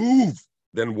can't move,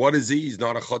 then what is he? He's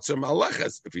not a chotzer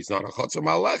maleches. If he's not a chotzer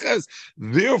maleches,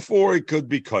 therefore it could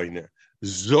be koine.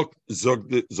 Zog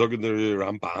the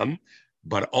Ramban,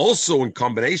 but also in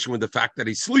combination with the fact that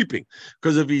he's sleeping.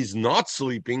 Because if he's not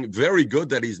sleeping, very good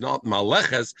that he's not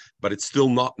maleches, but it's still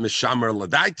not mishamer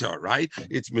ladaita, right?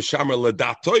 It's mishamer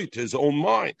ladatoit, his own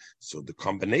mind. So the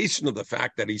combination of the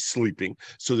fact that he's sleeping,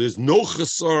 so there's no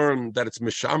chesron that it's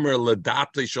mishamer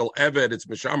ladate shel eved, it's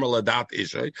mishamer ladat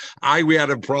ishay. We had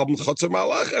a problem, chotzer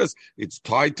maleches. It's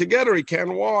tied together. He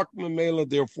can't walk. Memela,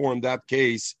 therefore, in that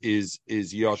case, is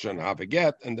yosh and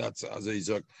haveget, and that's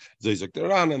Zayzak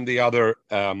Teran, and the other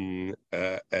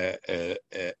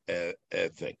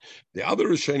thing. The other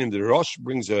Rishonim, the Rosh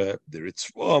brings the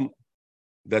Ritzvah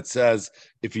that says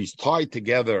if he's tied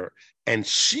together and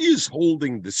she is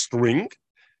holding the string,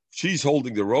 she's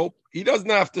holding the rope, he doesn't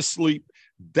have to sleep.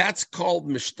 That's called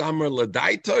mishtamer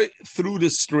ladaita through the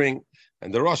string.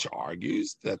 And the Rosh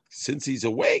argues that since he's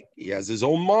awake, he has his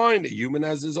own mind. A human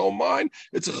has his own mind.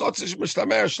 It's a chotzish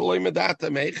mishtamer shaloi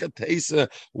medata meicha teisa.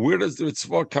 Where does the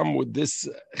Ritzvah come with this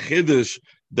chiddush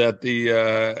that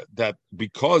that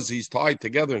because he's tied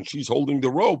together and she's holding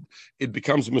the rope, it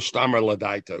becomes mishtamer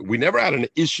ladaita? We never had an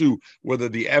issue whether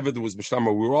the Eved was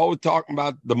mishtamer. We were always talking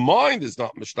about the mind is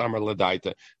not mishtamer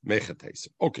ladaita meicha teisa.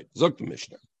 Okay, zok the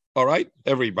Mishnah. All right,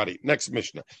 everybody. Next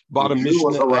Mishnah. Bottom Mishnah.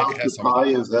 Was allowed to tie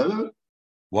his Eved?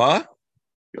 What?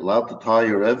 You're allowed to tie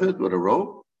your Eved with a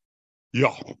rope?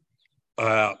 Yeah.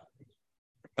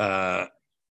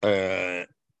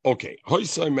 Okay.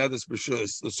 So now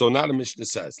the Mishnah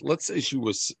says, let's say she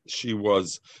was she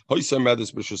was standing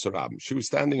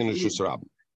in the Shus Rabim.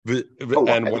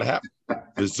 And what happened?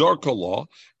 The Zorka law,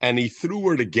 and he threw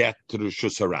her to get to the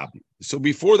Shus Rabim. So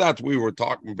before that, we were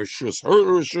talking b'shus her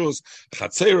rishus,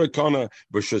 chatzera kana,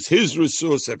 b'shus his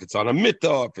rishus, if it's on a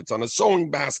mittah, if it's on a sewing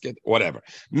basket, whatever.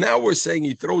 Now we're saying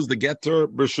he throws the get to her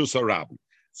b'shus harabim.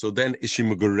 So then, is she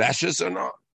megureshes or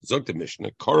not? Zok the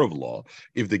Mishnah, Karav law,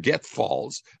 if the get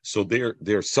falls, so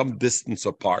they're some distance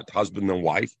apart, husband and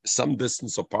wife, some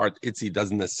distance apart. Itzi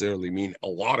doesn't necessarily mean a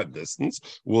lot of distance.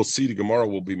 We'll see the Gemara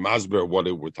will be masber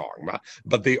what we're talking about,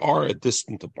 but they are a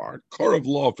distant apart. Karav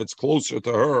law, if it's closer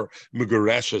to her,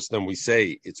 megureshes, then we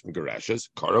say it's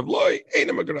megureshes. Karav law, ain't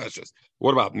a megureshes.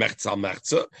 What about mechza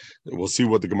mechza? We'll see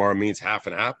what the Gemara means, half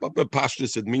and half. But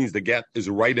Pashtus, it means the get is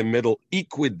right in middle,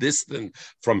 equidistant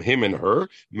from him and her.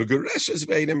 Megureshes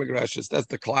ve'ein megureshes. That's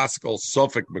the classical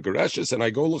Suffolk megureshes. And I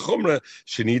go l'chumra.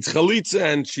 She needs chalitza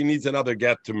and she needs another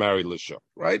get to marry l'sha.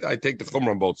 Right? I take the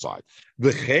chumra on both sides.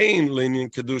 V'chein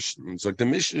linyan kedushin. So the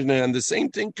Mishnah and the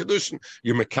same thing kedushin.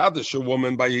 You mekadosh a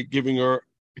woman by giving her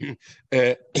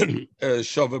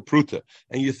shava pruta,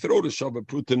 and you throw the shava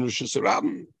pruta in Rosh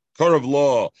Hashanah. Karav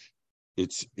law,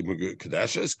 it's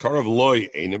kadeshes. Karav loy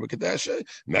ain't a kadeshes.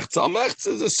 Mechzal mechz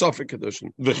is a suffix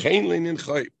kedushin. V'chein leinin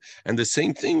chayv, and the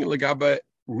same thing legaba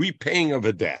repaying of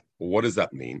a debt. What does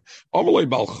that mean? Amalei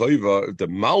bal chayva. The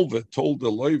malva told the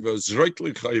loiva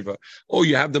zroitli chayva. Oh,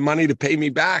 you have the money to pay me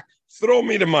back. Throw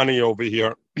me the money over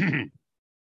here. Throw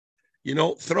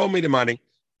me the money.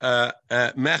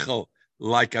 Mechel,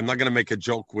 like I'm not going to make a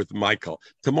joke with Michael.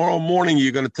 Tomorrow morning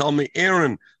you're going to tell me,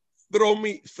 Aaron, throw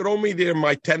me there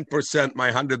my 10%,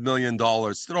 my $100 million.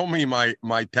 Throw me my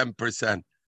 10%.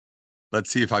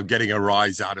 Let's see if I'm getting a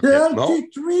rise out of it.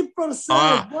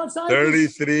 33%.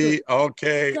 33.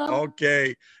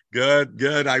 Okay.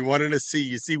 Good. I wanted to see.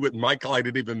 You see, with Michael, I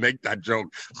didn't even make that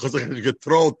joke because I could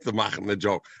throw the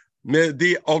joke.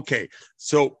 Okay.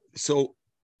 So,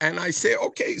 and I say,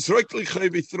 okay, throw it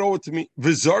to me.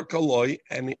 V'zarkaloi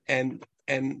and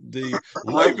the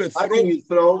how can you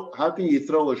throw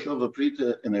a shova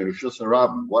prita in a rishus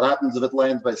harabim? What happens if it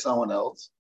lands by someone else?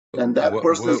 And that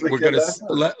person is we're going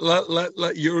to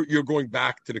let you're going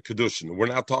back to the kedushin. We're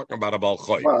not talking about a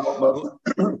balchoy.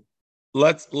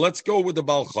 let's go with the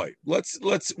Balchai.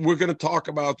 We're going to talk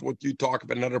about what you talk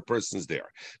about. Another person's there.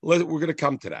 We're going to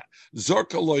come to that.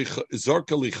 Zorkaloi,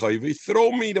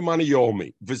 throw me the money,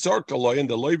 Yomi. V'zorkaloi, and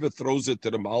the loiva throws it to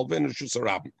the malva and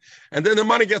and then the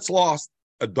money gets lost.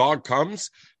 A dog comes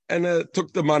and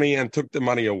took the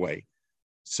money away.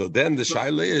 So then the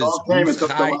shaila is, dog came and took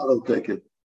the lotto ticket.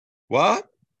 What?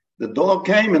 The dog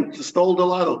came and stole the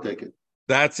lotto ticket.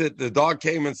 That's it. The dog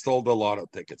came and stole the lotto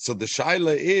ticket. So the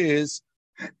shaila is,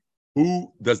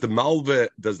 who does the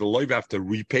loiv have to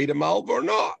repay the malva or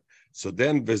not? So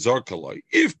then vezorkaloi,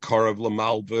 if karav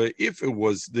malva, if it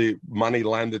was the money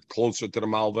landed closer to the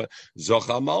malva,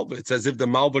 zocha malva. It's as if the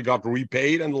malva got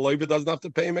repaid and the loiva doesn't have to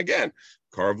pay him again.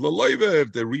 Karav loiva,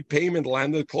 if the repayment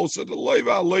landed closer to the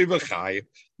loiva chayiv.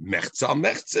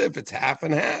 Mechza, if it's half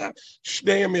and half.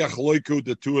 Shneim yachloiku,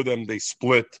 the two of them, they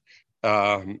split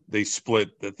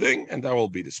the thing, and that will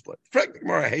be the split.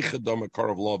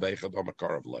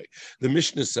 The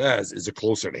Mishnah says, is it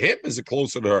closer to him? Is it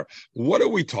closer to her? What are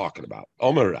we talking about?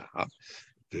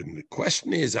 The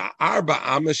question is, Arba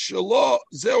Amashalo,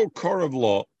 Zeo Korav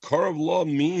Law. Korav Law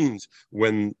means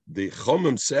when the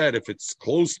Chomim said if it's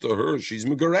close to her, she's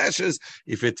Megarashes.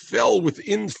 If it fell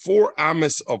within 4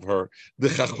 Amas of her, the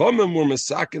Chachomim were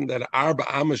Mesakin that Arba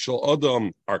Amashal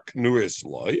Adam are Knuis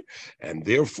Loy, and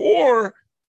therefore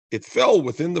it fell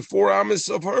within the 4 Amas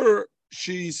of her,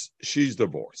 she's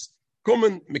divorced. So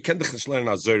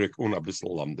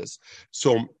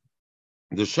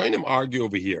the Shainim argue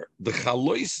over here the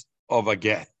chalois of a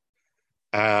get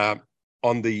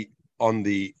on the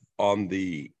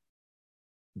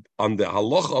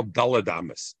halacha of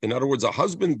daladamas. In other words, a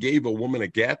husband gave a woman a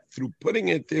get through putting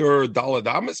it to her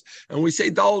daladamas, and we say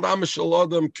daladamas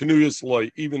shaladam knuyas loy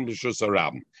even b'shus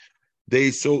harabim.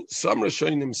 So some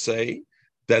Rishonim say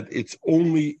that it's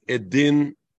only a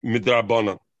din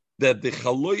midrabanan, that the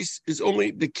chalois is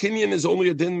only the kinyan is only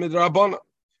a din midrabanan.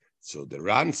 So the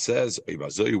Ran says,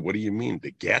 what do you mean? The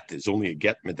get is only a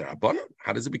get midrabanan?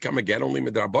 How does it become a get only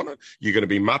midrabanan? You're going to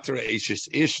be matra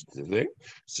ish thing.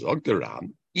 So the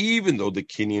Ran, even though the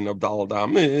kinyan of dalad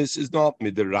amis is not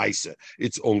midiraisa,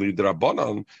 it's only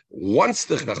drabanan. Once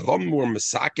the chacham were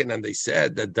masakin and they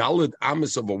said that dalad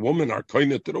amis of a woman are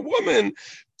koina to the woman,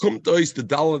 kumtois the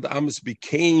dalad amis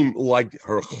became like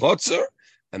her chotzer,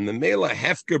 and the mela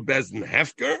hefker bezin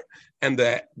hefker, and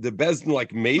the bezin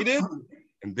like made it.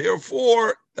 And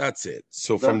therefore, that's it.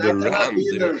 So from the Ram,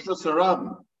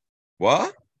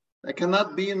 what? That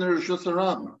cannot be in the Rishus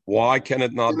Harabim. Why can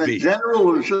it not be? In a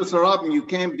general Rishus Harabim, you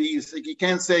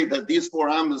can't say that these 4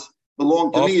 Amas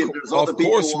belong to me. Of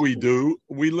course we do.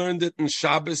 We learned it in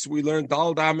Shabbos. We learned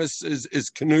Dal Damas is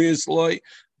Knuyas Loy.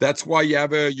 That's why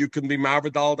you can be Marva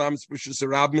Dal Damas Rishus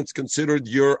Harabim. It's considered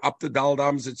you're up to Dal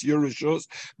Damas. It's your Rishus.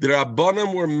 The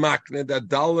Rabbanim were makne that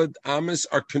Dal Damas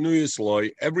are Knuyas Loy.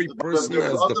 Every person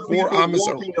has the 4 Amas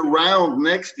walking around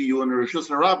next to you in the Rishus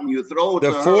Harabim. You throw it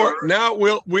the to 4. her. Now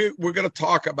we're going to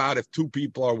talk about if 2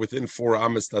 people are within 4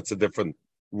 Amas. That's a different.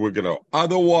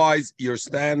 Otherwise, you're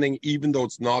standing, even though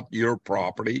it's not your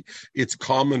property, it's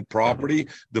common property.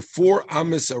 The 4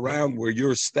 Amas around where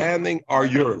you're standing are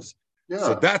yours. Yeah.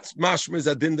 So that's mashmez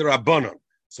adin derabanan.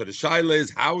 So the shaila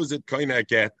is, how is it kind of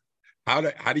get? How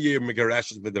do you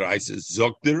megarashes b'deraises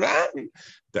zok deran?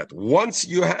 That once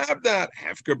you have that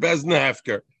hefker bezna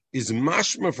hefker is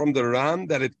mashma from the Ran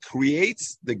that it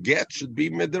creates the get should be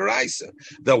midiraisa.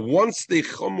 That once the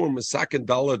chumur mesaken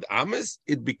dalad amis,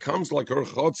 it becomes like her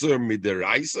chotzer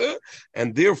midiraisa,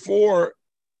 and therefore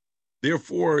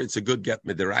it's a good get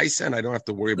midiraisa, and I don't have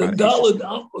to worry about it. The dalad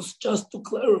amis, just to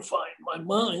clarify in my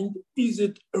mind, is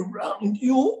it around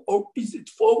you or is it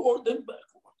forward and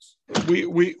backwards?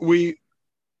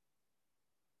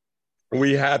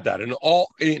 We had that in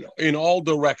all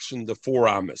direction, the 4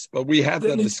 Amas, but we had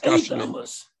that discussion.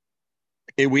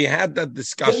 We had that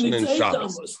discussion in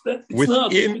Shabbos.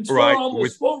 Within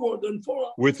forward and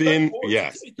forward. Within,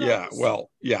 yes, yeah,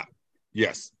 well, yeah,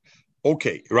 yes,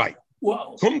 okay, right.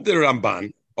 Wow. Come the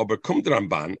Ramban,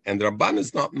 and the Ramban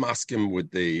is not masking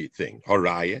with the thing.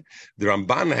 Haraya, the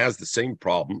Ramban has the same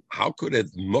problem. How could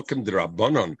it mukim the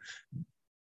Rabbanon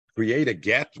create a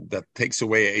get that takes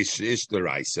away ish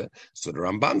deraisa? So the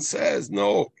Ramban says,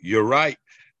 no, you're right.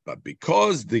 But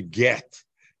because the get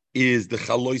is the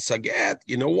chalois get,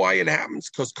 you know why it happens?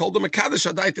 Because called the Mekadesh,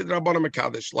 Adaita the Rabbanon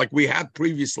Mekadesh, like we had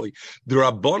previously. The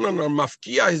Rabbanon are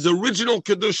mafkia, his original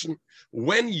kedushin.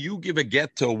 When you give a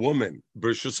get to a woman,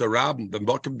 Bershus Harabim, the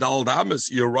Bakim Dalad Amis,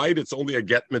 you're right, it's only a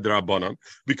get midrabanan,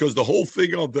 because the whole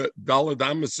thing of the Dalad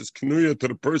Amis is knuya to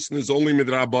the person is only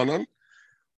midrabanan.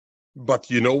 But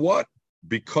you know what?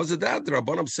 Because of that, the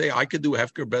Rabbanim say I could do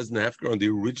hefker bezin hefker on the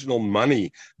original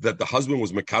money that the husband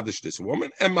was mekadesh this woman,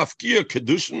 and mafkia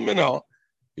kedushin minah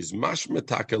is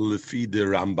mashmetaka lefi the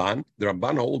Ramban. The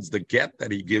Ramban holds the get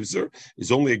that he gives her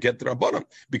is only a get to Rabbanim,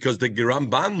 because the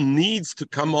Ramban needs to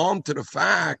come on to the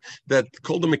fact that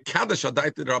called the mekadesh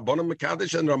adait the Rabbanim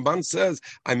mekadesh, and Ramban says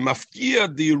I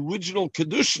mafkia the original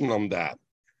kedushin on that.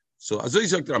 So Azoy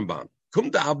sagt Ramban, kum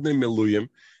da avne meluyim.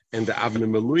 And the Avnei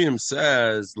Meluyim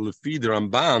says, Lefi the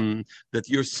Ramban, that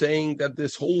you're saying that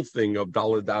this whole thing of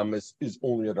Daled Amis is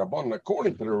only a Rabban.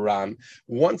 According to the Ran,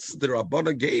 once the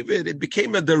Rabbanah gave it, it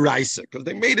became a deraisa, because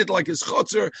they made it like it's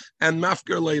chotzer and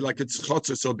mafkerle like it's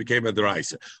chotzer, so it became a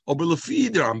deraisa. But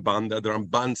Lefi the Ramban, that the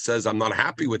Ramban says, I'm not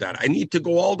happy with that. I need to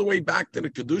go all the way back to the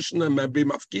Kedushin and maybe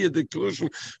mafkia the Kedushin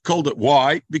called it.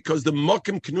 Why? Because the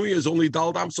Mokim Knuya is only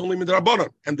Daled Amis, only Midrabanan,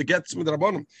 and the Get's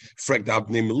Midrabanan. Frag the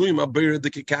Avnei Meluyim, Abir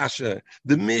the Kikah. The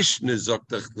Mishnah zok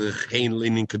the chein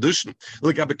leaning kedushin.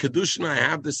 Look, at kedushin, I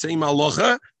have the same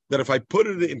halacha that if I put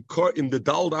it in the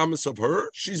Daled Amis of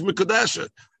her, she's mekadesha.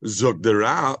 Zok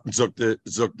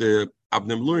the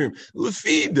Avnei Meluyim,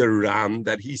 lefi the Ran,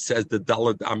 that he says the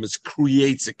Daled Amis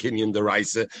creates a kinyan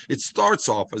deraisa. It starts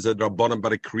off as a Rabbanim,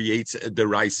 but it creates a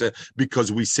deraisa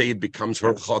because we say it becomes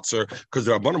her chotzer, because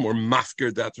the Rabbanim were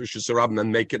mafker that Rishus Rabban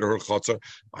and make it her chotzer.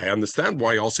 I understand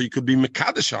why also you could be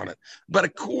mekadesh on it. But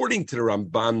according to the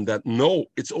Ramban, that no,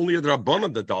 it's only a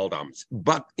Rabbanim, the Daled Amis.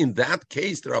 But in that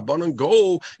case, the Rabbanim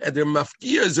go and their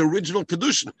mafkia is original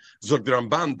kedushin. Zog the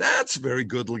Ramban, that's very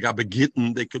good. L'gabe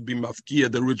Gittin, they could be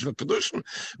mafkia, the original kedushin.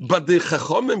 But the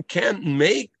Chachomim can't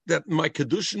make that my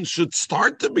kedushin should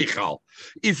start to be chal.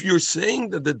 If you're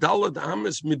saying that the Daled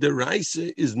Amis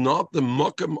midiraisa is not the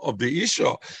makam of the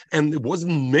isha, and it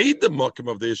wasn't made the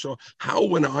makam of the isha, how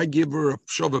when I give her a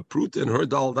shava prut in her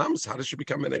Daled Amis, how does she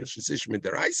become an ish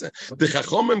midiraisa? The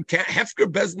Chachomim can't hefker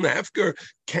bezn hefker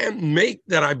can't make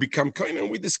that I become kind.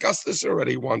 And we discussed this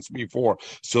already once before.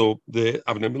 So the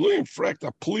Avnei Meluyim fragt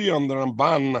a plea on the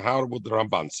Ramban. How would the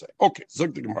Ramban say? Okay,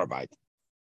 zog the Gemara bite.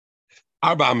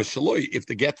 Arba Amis Shaloi, if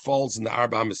the get falls in the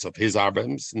Arba Amis of his Arba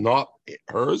Amis, not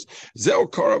hers, Zeo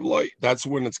Karav Loi, that's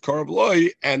when it's Karav Loi,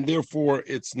 and therefore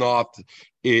it's not,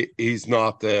 he's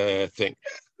not a thing.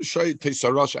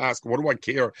 Sarash asked, what do I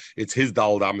care? It's his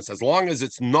Daled Amis. As long as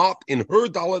it's not in her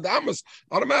Daled Amis,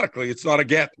 automatically it's not a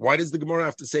get. Why does the Gemara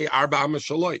have to say Arba Amis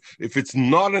Shaloi? If it's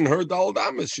not in her Daled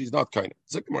Amis, she's not kind of.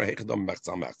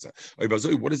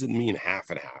 What does it mean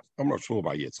half and half? I'm not sure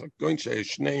about it.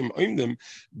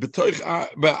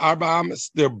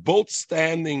 They're both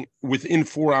standing within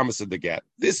 4 amas of the get.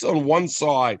 This on one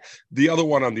side, the other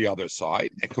one on the other side.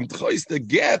 And the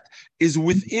get is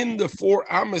within the 4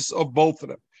 amas of both of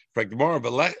them.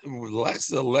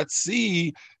 Let's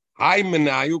see.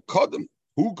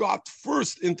 Who got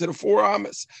first into the 4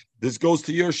 amas? This goes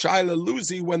to your Shaila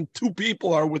Luzi when 2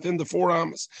 people are within the 4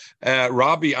 amas.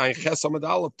 Rabbi Ein Chesamad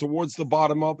Aleph towards the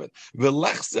bottom of it.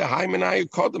 Let's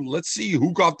see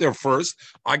who got there first.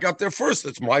 I got there first.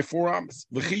 It's my 4 amas.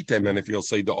 And if you'll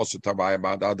say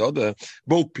the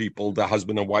both people, the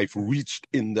husband and wife, reached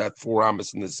in that 4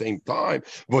 amas in the same time.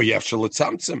 We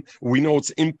know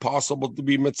it's impossible to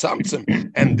be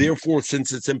mitzamtzim. And therefore,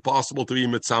 since it's impossible to be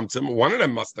mitzamtzim, one of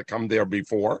them must have come there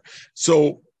before.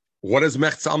 So what does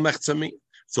mechzal mechza mean?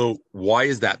 So why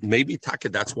is that? Maybe taka,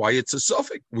 that's why it's a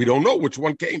suffix. We don't know which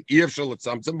one came.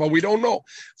 But we don't know.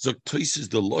 So Tosis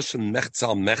the loshen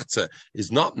mechzal mechza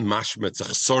is not mashma, it's a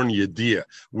chsorn yediyah.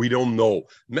 We don't know.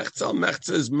 Mechzal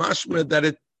mechza is mashma that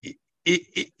it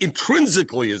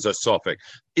intrinsically is a suffix.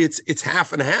 It's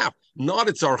half and half. Not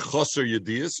it's our chaser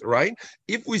yediyas, right?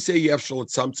 If we say yevshel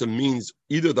tzamtzim means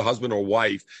either the husband or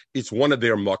wife, it's one of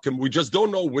their makim. We just don't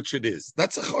know which it is.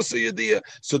 That's a chaser yediyah.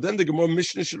 So then the Gemara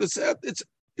Mishnah should have said it's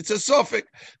a suffix.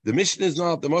 The Mishnah is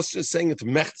not. The Mishnah is saying it's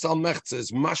mechzal mechza.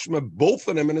 It's mashma both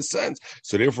of them in a sense.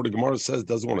 So therefore the Gemara says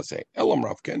doesn't want to say elam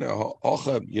rav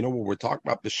kena. You know what we're talking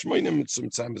about? B'shmoinim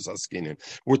tzumtzam b'saskinim.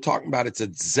 We're talking about it's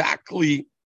exactly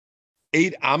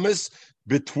 8 amas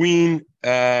between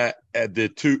the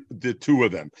two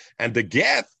of them, and the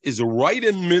get is right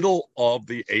in the middle of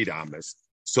the 8 amas.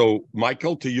 So,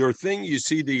 Michael, to your thing, you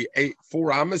see the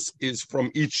 4 amas is from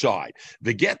each side.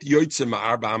 The get yotzim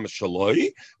arba amas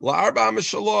shaloi, la arba amas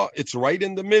shaloh. It's right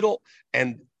in the middle,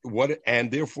 and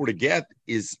therefore the get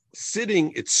is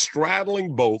sitting. It's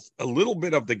straddling both. A little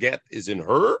bit of the get is in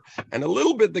her, and a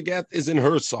little bit the get is in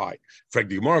her side.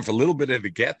 If a little bit of the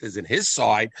get is in his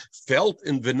side, felt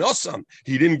in v'nosan,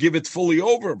 he didn't give it fully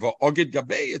over. But oged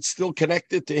gabe, it's still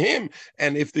connected to him.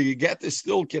 And if the get is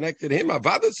still connected to him,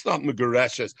 avad, it's not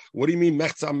megareshes. What do you mean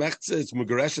mechza mechza? It's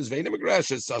megareshes, veina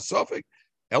megareshes, sasofik.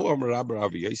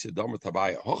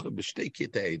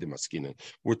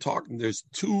 We're talking, there's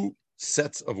two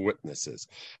sets of witnesses.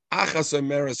 Achas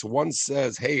Emeres, one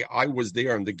says, hey, I was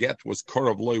there and the get was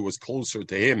Korav Loy, was closer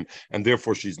to him, and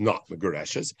therefore she's not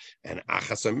Megareshes. And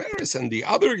Achas Emeres, and the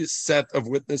other set of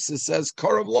witnesses says,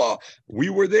 Korav Law, we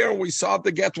were there and we saw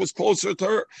the get was closer to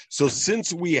her. So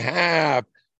since we have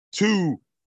two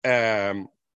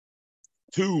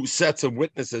sets of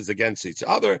witnesses against each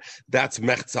other, that's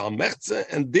mechza mechza,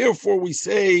 and therefore we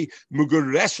say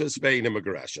mugareshes ve'ina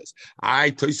mugareshes.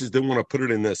 Tosis didn't want to put it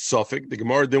in the suffix. The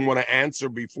Gemara didn't want to answer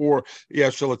before. Yeah,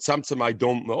 shalat samsam. I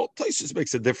don't know. Tosis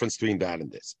makes a difference between that and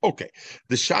this. Okay,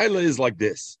 the shaila is like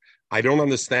this. I don't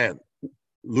understand.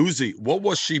 Lucy, what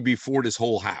was she before this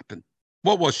whole happened?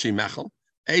 What was she, Mechel?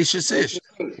 Eishes ish.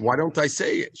 Why don't I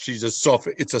say it? She's a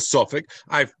suffix. It's a suffix.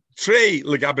 I've Trey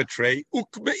legabe trey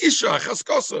isha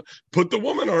chaskosa. Put the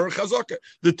woman or her chazaka.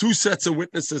 The two sets of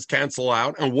witnesses cancel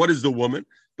out, and what is the woman?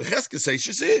 The cheskes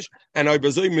ish, and I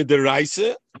bazoi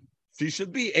midiraisa. She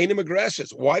should be Eina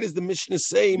Megareshes. Why does the Mishnah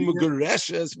say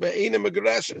Megareshes but Eina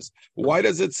Megareshes? Why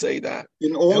does it say that?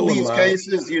 In all these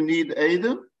cases, you need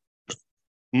Adam?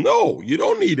 No, you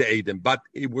don't need Adam, but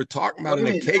we're talking about in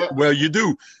a case where you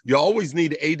do. You always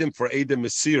need Adam for Adam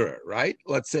Masira, right?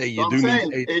 Let's say you do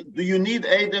need Adam. Do you need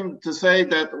Adam to say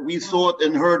that we saw it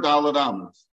in her Daled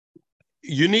Amos?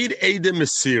 You need Adam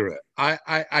Masira.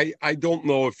 I don't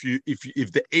know if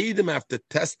the Adam have to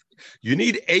test. You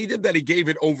need Adam that he gave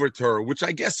it over to her, which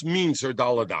I guess means her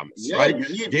Daled Amos, right?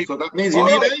 So that means you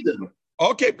need Adam.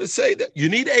 Okay, but say that you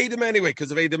need Adam anyway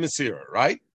because of Adam Masira,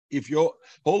 right? If you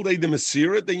hold Adam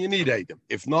Asira, then you need Adam.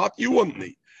 If not, you won't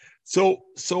need. So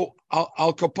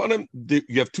I'll kapanim.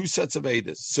 You have two sets of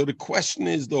Adas. So the question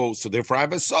is though. So therefore, I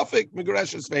have a suffix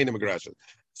Megareshes, Veina Megareshes.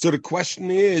 So the question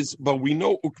is, but we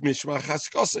know Ukmishma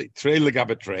Chaskose, Trey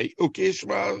Legabe Trey,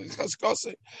 Ukishma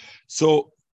Chaskose.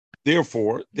 So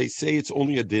therefore, they say it's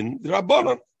only a din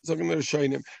Rabbanan. So I'm going to show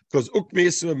him because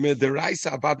Ukmishma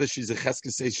Abada, she's a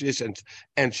Cheskes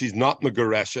and she's not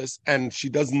Megareshes, and she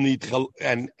doesn't need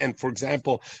and for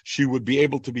example, she would be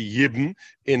able to be Yibn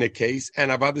in a case, and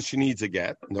Abada she needs a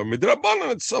get. No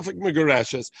Midrabanan, it's Suffolk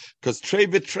Megareshes, because Trey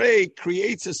V'Trey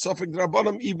creates a Suffolk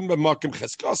Drabanan even by Makim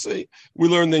Cheskase. We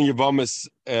learned in Yavamis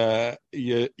the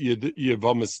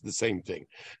same thing.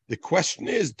 The question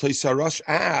is, Toysarash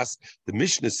asked, the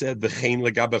Mishnah said, V'chein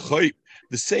legabe choyv.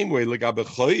 The same way legabe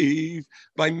choyv,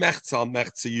 by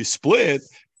mechza you split.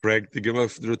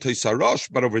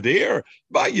 But over there,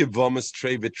 by Yavamas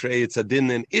Trey V'Trey, it's a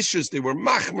din and issues. They were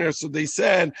machmer, so they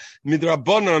said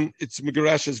midrabanan, it's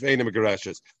megarashes ve'ena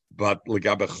megarashes. But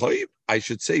legabe choyv, I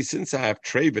should say, since I have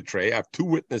Trey V'Trey, I have two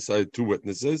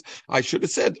witnesses. I should have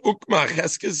said ukma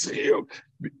cheskes.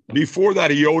 Before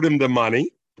that, he owed him the money.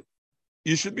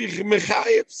 You should be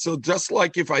mechayev. So just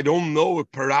like if I don't know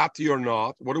if parati or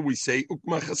not, what do we say?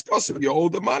 Ukma cheskes. You owe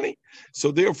the money.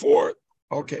 So therefore.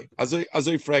 Okay, as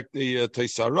I frag the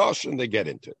Teisarash, and they get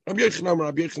into it. Rabbi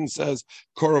Yechon says,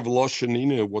 Korav Law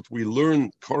Shanina, what we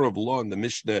learn, Korav Law in the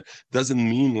Mishnah, doesn't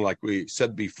mean, like we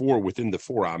said before, within the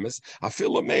 4 Amos.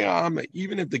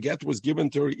 Even if the get was given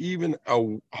to her, even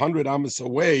 100 Amos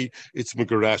away, it's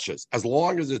Megareshes. As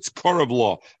long as it's Korav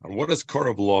Law. And what does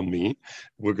Korav Law mean?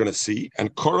 We're going to see.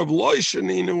 And Korav Law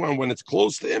Shanina, and when it's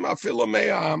close to him, Afilah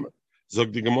Me'am.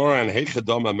 Zog the Gemara and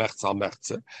Heichadama Mechza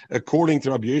Mechza. According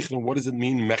to Rabbi Yechon, what does it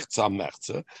mean Mechza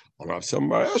Mechza?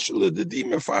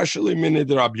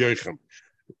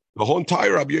 The whole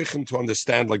entire Rabbi Yechon to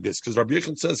understand like this, because Rabbi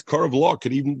Yechon says Korav Law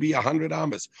could even be 100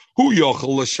 Amas. Who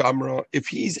Yochel L'Shamra, if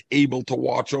he's able to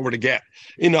watch over the get.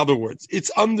 In other words,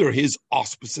 it's under his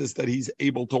auspices that he's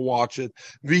able to watch it.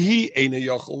 V'hi Eina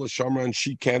Yochel L'Shamra, and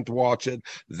she can't watch it.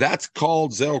 That's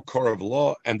called Zeo Korav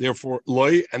Law, and therefore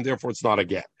Loi, and therefore it's not a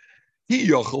get.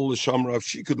 If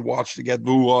she could watch the get,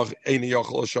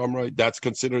 that's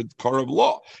considered Korav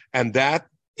Law, and that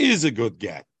is a good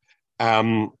get.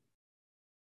 But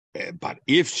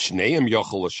if Shneim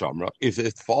Yochel Shamra, if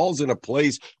it falls in a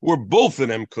place where both of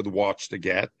them could watch the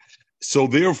get, so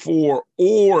therefore,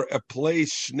 or a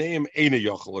place Shneim Eina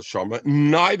Yochel Shamra,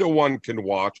 neither one can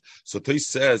watch. So he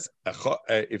says,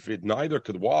 if it neither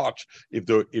could watch,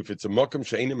 if it's a Makam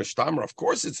She'enim Mishtamra, of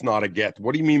course it's not a get.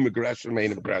 What do you mean Megreshes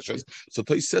Me'enim Megreshes? So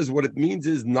he says what it means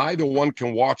is neither one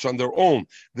can watch on their own.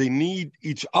 They need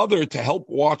each other to help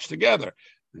watch together.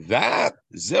 That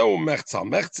Zeu Mechza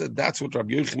Mechza, that's what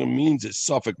Rabbi Yochanan means is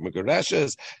Suffolk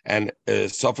Megareshes, and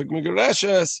Suffolk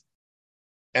Megareshes,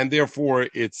 and therefore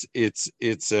you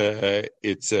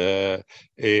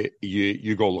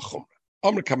go l'chumra.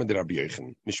 Amr Kamad Rabbi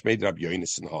Yochanan, Mishmeid Rabbi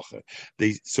Yonasan Hacha.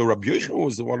 So Rabbi Yochanan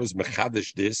was the one who's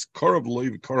mechadish this. Korav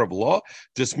Loiv, Korav Law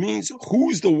just means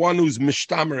who's the one who's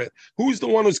mishtamer, who's the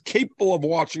one who's capable of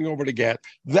watching over the get.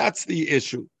 That's the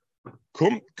issue.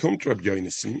 Come to Rabbi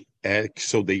Yonasan.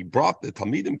 So they brought the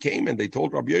Talmidim came and they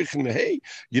told Rabbi Yochanan, hey,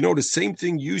 the same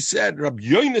thing you said. Rabbi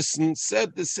Yonasan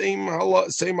said the same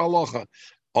halacha.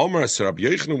 Omer, so Rabbi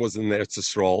Yochanan was in Eretz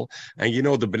Yisrael, and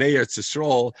the Bnei Eretz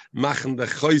Yisrael machen the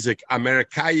choizik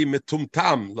Amerikai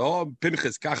metumtam, lo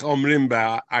Pinchas kach omrim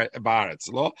ba'aretz,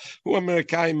 lo hu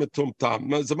Amerikai metumtam.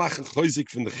 No, ze machen choizik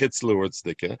from the Chitzler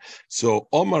dike. So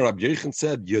Omer Rabbi Yochanan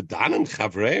said, Yodanen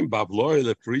chavreim bavloi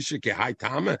leferisha kehai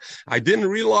tame. I didn't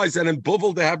realize that in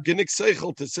Bovel they have genik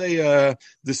seichel to say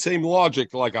the same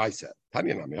logic like I said.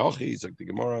 Tanya Nami is like the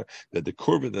Gemara that the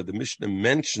kurva that the Mishnah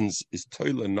mentions is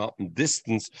toiler not in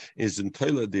distance, is in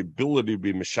toiler the ability to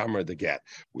be meshamer the get.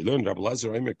 We learned Rabbi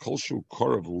Lazar Aimer Kolshu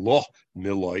Korav Loh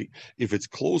Miloi, if it's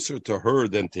closer to her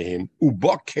than to him,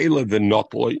 Uba Kalev and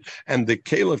Notloi, and the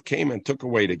Kalev came and took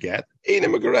away the get. Ain't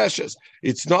Megareshes.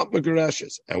 It's not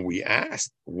Megareshes. And we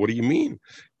asked, what do you mean?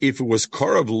 If it was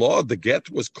Korav Law, the get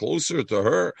was closer to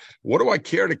her. What do I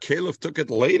care? The Caliph took it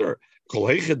later. Do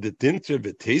you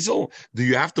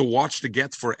have to watch the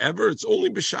get forever? It's only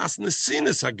b'shas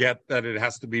nesinas a get that it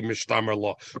has to be mishtamer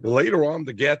law. Later on,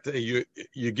 the get you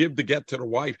give the get to the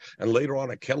wife, and later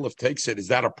on a Caliph takes it. Is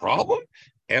that a problem?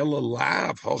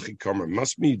 Elalav hochikomer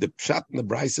must be the pshat and the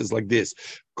bryce is like this.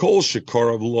 Kol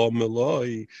shekorav law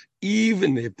meloi.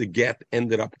 Even if the get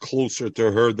ended up closer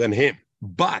to her than him,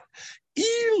 but but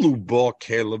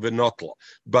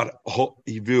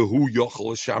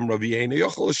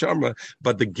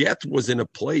the get was in a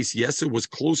place, yes, it was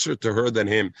closer to her than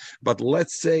him, but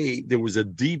let's say there was a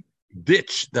deep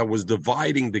ditch that was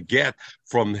dividing the get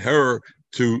from her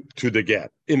to the get.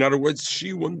 In other words,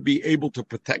 she wouldn't be able to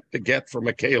protect the get from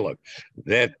a caliph.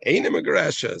 That ain't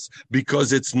a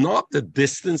because it's not the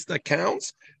distance that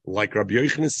counts. Like Rabbi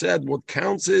Yochanan said, what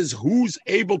counts is who's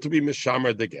able to be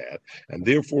mishamer the get, and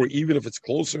therefore, even if it's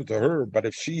closer to her, but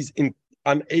if she's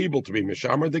unable to be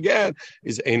mishamer the get,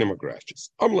 is ain't a Amalei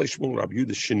Shmuel Rabbi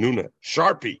Yehuda Shenuna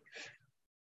Sharpie.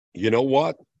 You know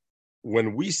what?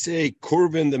 When we say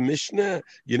kurva in the Mishnah,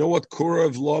 you know what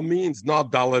kurva law means?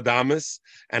 Not daladamas,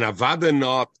 and avada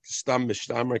not stam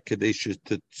mishtamer kadesh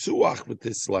tetzuach with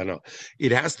this lena.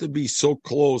 It has to be so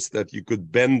close that you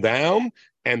could bend down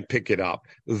and pick it up.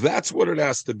 That's what it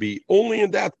has to be. Only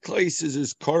in that place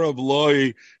is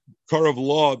kurva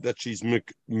law that she's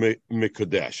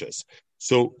mikadeshes.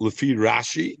 So Lefi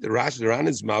Rashi, the Ran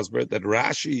is Masber, that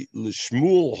Rashi,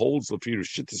 Shmuel holds Lefi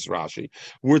Rishittis Rashi.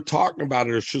 We're talking about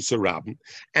a Rishus Rabbin.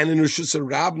 And in Rishus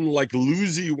Rabbin, like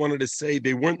Luzi wanted to say,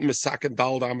 they weren't Mesaken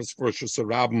Daldamas for Rishus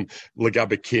Rabbin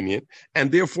Legabe Kinyan.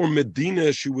 And therefore,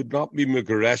 Medina, she would not be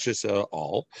Megareshes at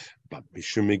all. But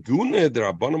Mishumeguna, the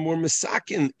Rabbanim were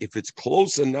Mesakin. If it's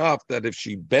close enough that if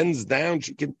she bends down,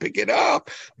 she can pick it up,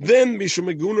 then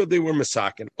Mishumeguna, they were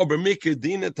Mesakin. Ober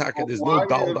Mikadina Taka, there's no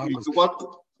Daldamas.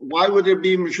 Why would there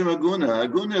be Mishum Aguna?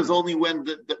 Aguna is only when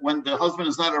the husband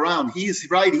is not around. He's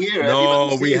right here.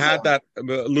 No, we had that,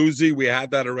 Lucy, we had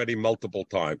that already multiple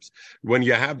times. When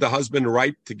you have the husband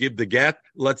right to give the get,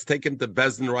 let's take him to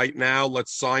Bezdin right now.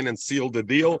 Let's sign and seal the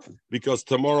deal, because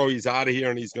tomorrow he's out of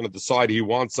here and he's going to decide he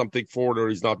wants something for it or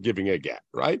he's not giving a get,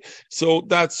 right? So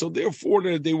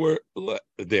therefore they were,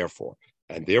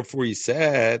 and therefore he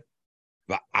said,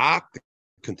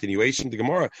 continuation of the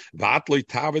Gemara. But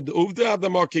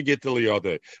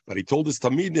he told us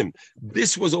Talmidim,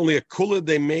 this was only a kula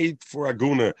they made for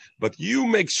Aguna, but you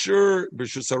make sure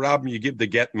B'Shus Harabim you give the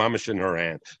get mamish in her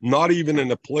hand, not even in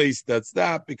a place that's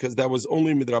that, because that was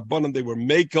only midrabanan. They were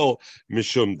mekel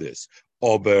mishum this.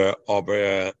 Aber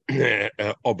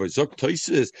Zok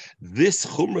Toises, this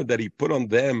chumrah that he put on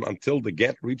them until the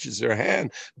get reaches their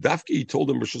hand, Dafki, he told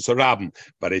them Rishus Harabim.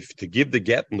 But if to give the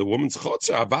get in the woman's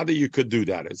chotzer, avada, you could do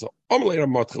that. It's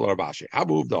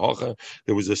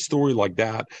there was a story like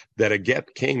that a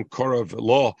get came korav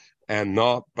law and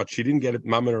not, but she didn't get it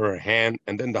mama in her hand,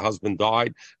 and then the husband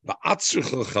died.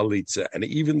 And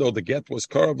even though the get was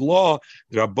korav law,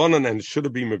 the Rabbanan, and it should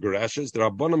have been Megareshes, the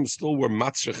Rabbanan still were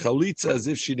matzre chalitza, as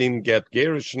if she didn't get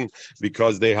gerushin,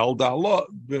 because they held that law,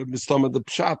 the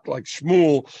pshat, like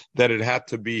Shmuel, that it had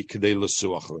to be kedei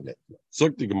l'suach in it.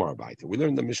 Zog the Gemara weiter. We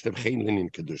learned the Mishnah of Chein Lin in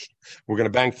Kedusha. We're going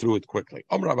to bang through it quickly.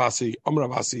 Rabbi Yochanan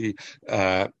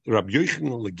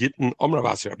Gittin,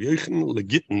 Rabbi Yochanan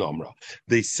Gittin.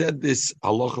 They said this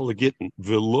halacha Gittin,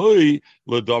 v'loi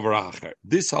l'davar acher.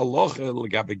 This halacha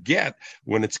l'gabe get,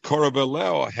 when it's korav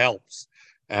eleo, helps.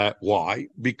 Why?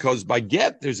 Because by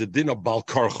get, there's a din of bal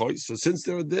karchoy. So since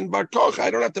there's a din bar karchoy,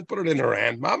 I don't have to put it in her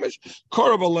hand. Mamish,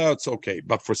 karav it's okay.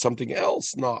 But for something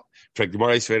else, not.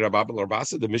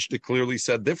 The Mishnah clearly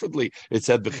said differently. It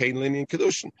said v'chein leinin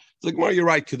kedushin. It's like, you're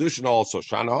right, kedushin also.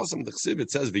 Shana Hasam the Chsiv,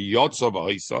 it says v'yotza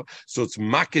v'hisa. So it's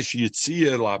makish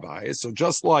yitzia labaya. So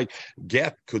just like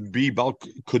get could be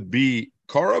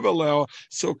Karav,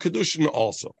 so Kedushin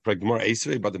also. But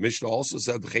the Mishnah also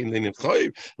said,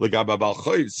 the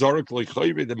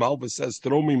Malva says,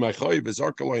 throw me my chayiv,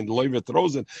 Zarkalain, the Leva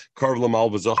Trozen, Karv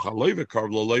Malva Zacha Leva,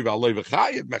 Karv Leva Leva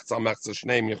Chayiv, Mechza Mechza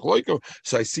Shneim Yechloiko.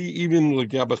 So I see even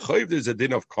Legaba Chayiv, there's a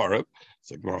din of Karav. It's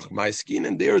like my skin,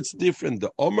 and there it's different. The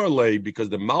Omerle, because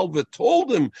the Malva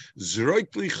told him,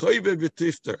 Zroikli Chayve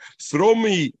v'tifter, throw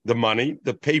me the money,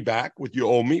 the payback, what you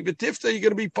owe me, v'tifter, you're going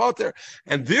to be potter.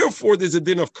 And therefore, there's a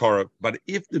din of Karav. But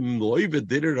if the Malva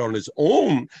did it on his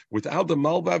own, without the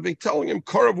Malva telling him,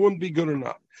 Karav wouldn't be good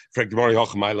enough.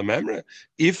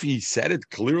 If he said it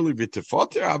clearly with the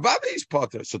potter, is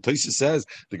potter. So Tosha says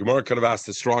the Gemara could have asked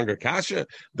a stronger kasha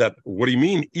that what do you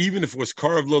mean? Even if it was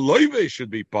karav leloive, should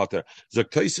be potter.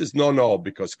 Tosha says no,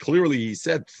 because clearly he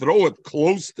said throw it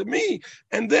close to me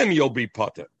and then you'll be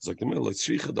potter. Throw me the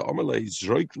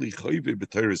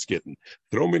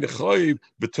chayiv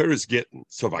b'teres gittin.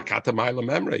 So vakata ma'ila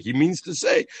memra. He means to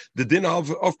say the din of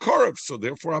karav. So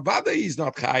therefore Abada is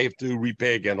not chayiv to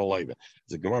repay again a leiva.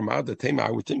 The Gemara I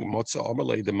would think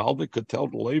the Malva could tell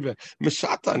the Leva,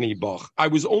 I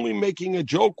was only making a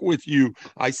joke with you.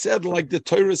 I said like the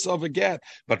Torahs of a get,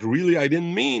 but really I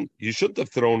didn't mean. You shouldn't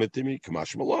have thrown it to me.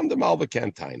 Kamash Malon, the Malva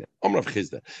can't tie it.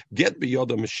 Get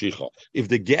biyoda mashicha. If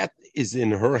the get is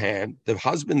in her hand, the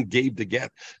husband gave the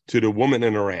get to the woman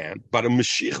in her hand, but a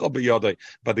mashicha biyoda,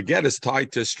 but the get is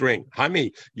tied to a string.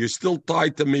 Honey, you're still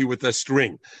tied to me with a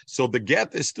string. So the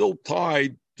get is still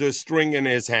tied to a string in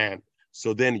his hand.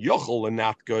 So then yochel and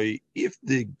not go, if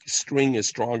the string is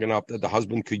strong enough that the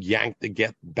husband could yank the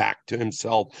get back to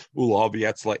himself, he's not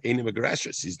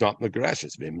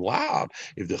megrashes. Loud.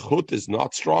 If the chut is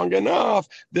not strong enough,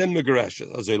 then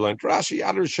megrashes. As I learned Rashi,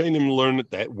 other shaynim learn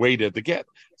that way to the get.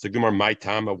 So Gemara, my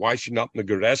time, why should not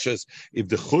megrashes? If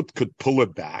the chut could pull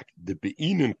it back, the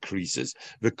bein increases,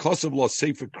 the cost of loss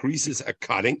safer creases a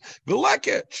cutting, the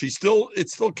leke,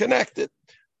 it's still connected.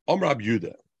 Rab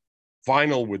Yudah.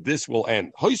 Final with this will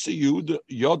end. If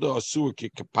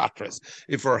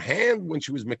her hand, when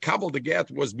she was mekabel the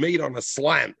get, was made on a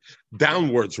slant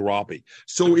downwards, Robbie.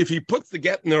 So if he puts the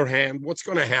get in her hand, what's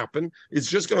going to happen?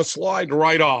 It's just going to slide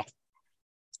right off.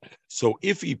 So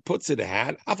if he puts it in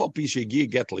hand, because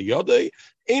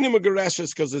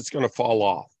it's going to fall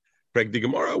off. Greg the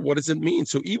Gemara, what does it mean?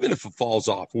 So even if it falls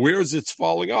off, where is it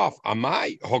falling off?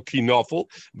 Amai hokinofel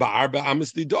ba'arba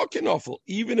amis lidokinofel.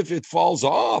 Even if it falls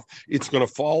off, it's going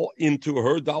to fall into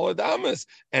her daladamas,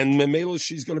 and memela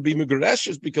she's going to be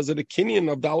megreshes because of the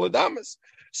kinyan of daladamas.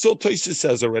 So Tosha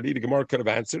says already, the Gemara could have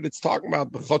answered. It's talking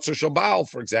about the Chotzer Shabal,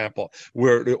 for example,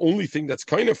 where the only thing that's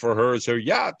kind of for her is her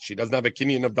yacht. She doesn't have a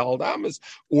kinyan of daladamas,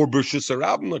 or Bershus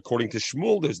Arabim. According to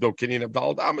Shmuel, there's no kinyan of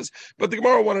daladamas. But the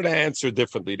Gemara wanted to answer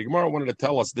differently. The Gemara wanted to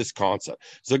tell us this concept.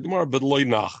 So the Gemara b'loy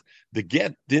nach, the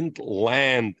get didn't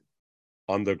land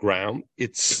on the ground.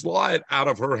 It slid out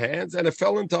of her hands and it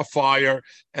fell into a fire,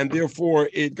 and therefore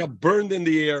it got burned in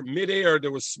the air. Mid-air,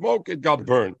 there was smoke, it got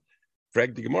burned. Still,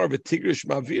 the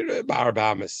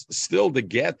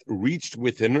get reached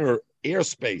within her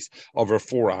airspace of her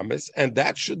forearms, and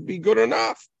that should be good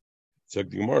enough. So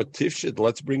the Gemara tifshit.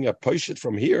 Let's bring a poshit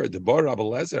from here. The bar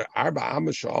Abelezer arba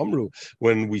amish amru.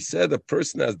 When we said a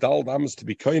person has dalad amos to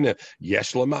be kaina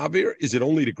yesh lamavir, is it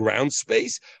only the ground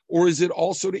space or is it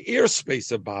also the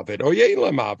airspace of mavir? Oh yeah,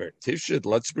 lamavir tifshit.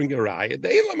 Let's bring a raya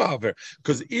the lamavir,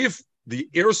 because if the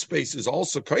airspace is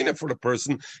also kind of for the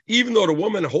person, even though the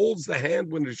woman holds the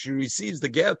hand when she receives the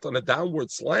get on a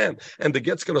downward slant, and the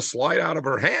get's going to slide out of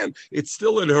her hand, it's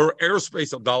still in her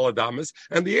airspace of daladamas,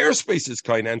 and the airspace is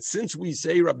kind of. And since we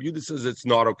say Rabbi Yudah says it's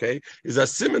not okay, is a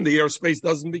simon the airspace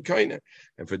doesn't be kind of.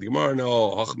 And for the Gemara,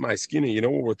 no, my skinny, you know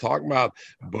what we're talking about?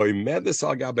 By medis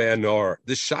al gabe anor,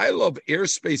 the shaila of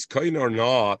airspace kind or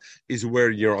not is where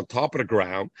you're on top of the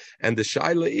ground, and the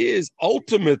shaila is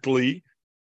ultimately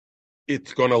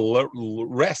it's going to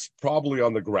rest probably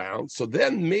on the ground. So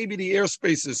then maybe the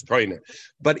airspace is tiny.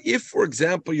 But if, for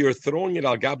example, you're throwing it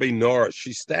al gabe nor,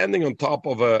 she's standing on top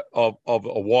of a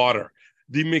water.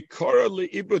 The mikara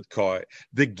leibudkai,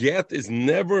 the get is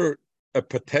never a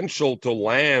potential to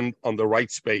land on the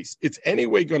right space. It's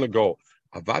anyway going to go.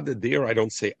 Avada there, I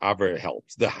don't say Aver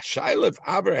helps. The Shaila of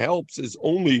Aver helps is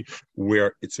only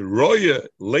where it's Roya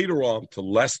later on to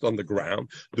lest on the ground.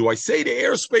 Do I say the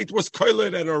airspace was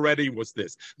koiled and already was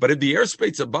this? But if the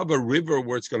airspace above a river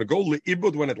where it's going to go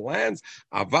le'ibud when it lands,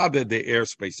 Avada, the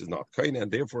airspace is not koiled.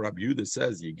 And therefore, Rabbi Yehuda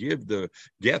says you give the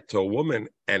get to a woman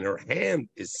and her hand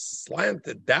is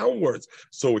slanted downwards,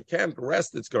 so it can't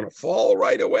rest. It's going to fall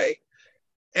right away.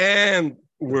 And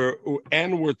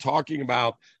we're talking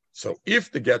about, so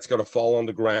if the get's going to fall on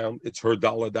the ground, it's her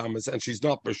daladamas, and she's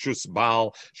not b'shus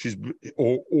baal. She's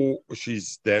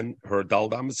then her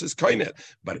daladamas is kainet.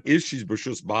 But if she's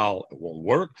b'shus baal, it won't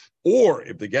work. Or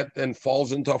if the get then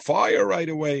falls into a fire right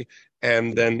away,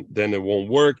 and then it won't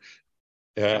work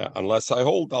unless I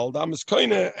hold daladamas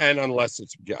kainet, and unless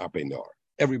it's gabenar.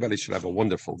 Everybody should have a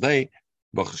wonderful day.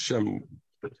 Baruch Hashem.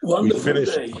 We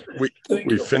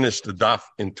finished the daf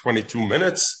in 22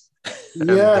 minutes.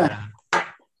 Yeah.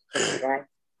 Right.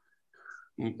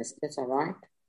 Is this all right?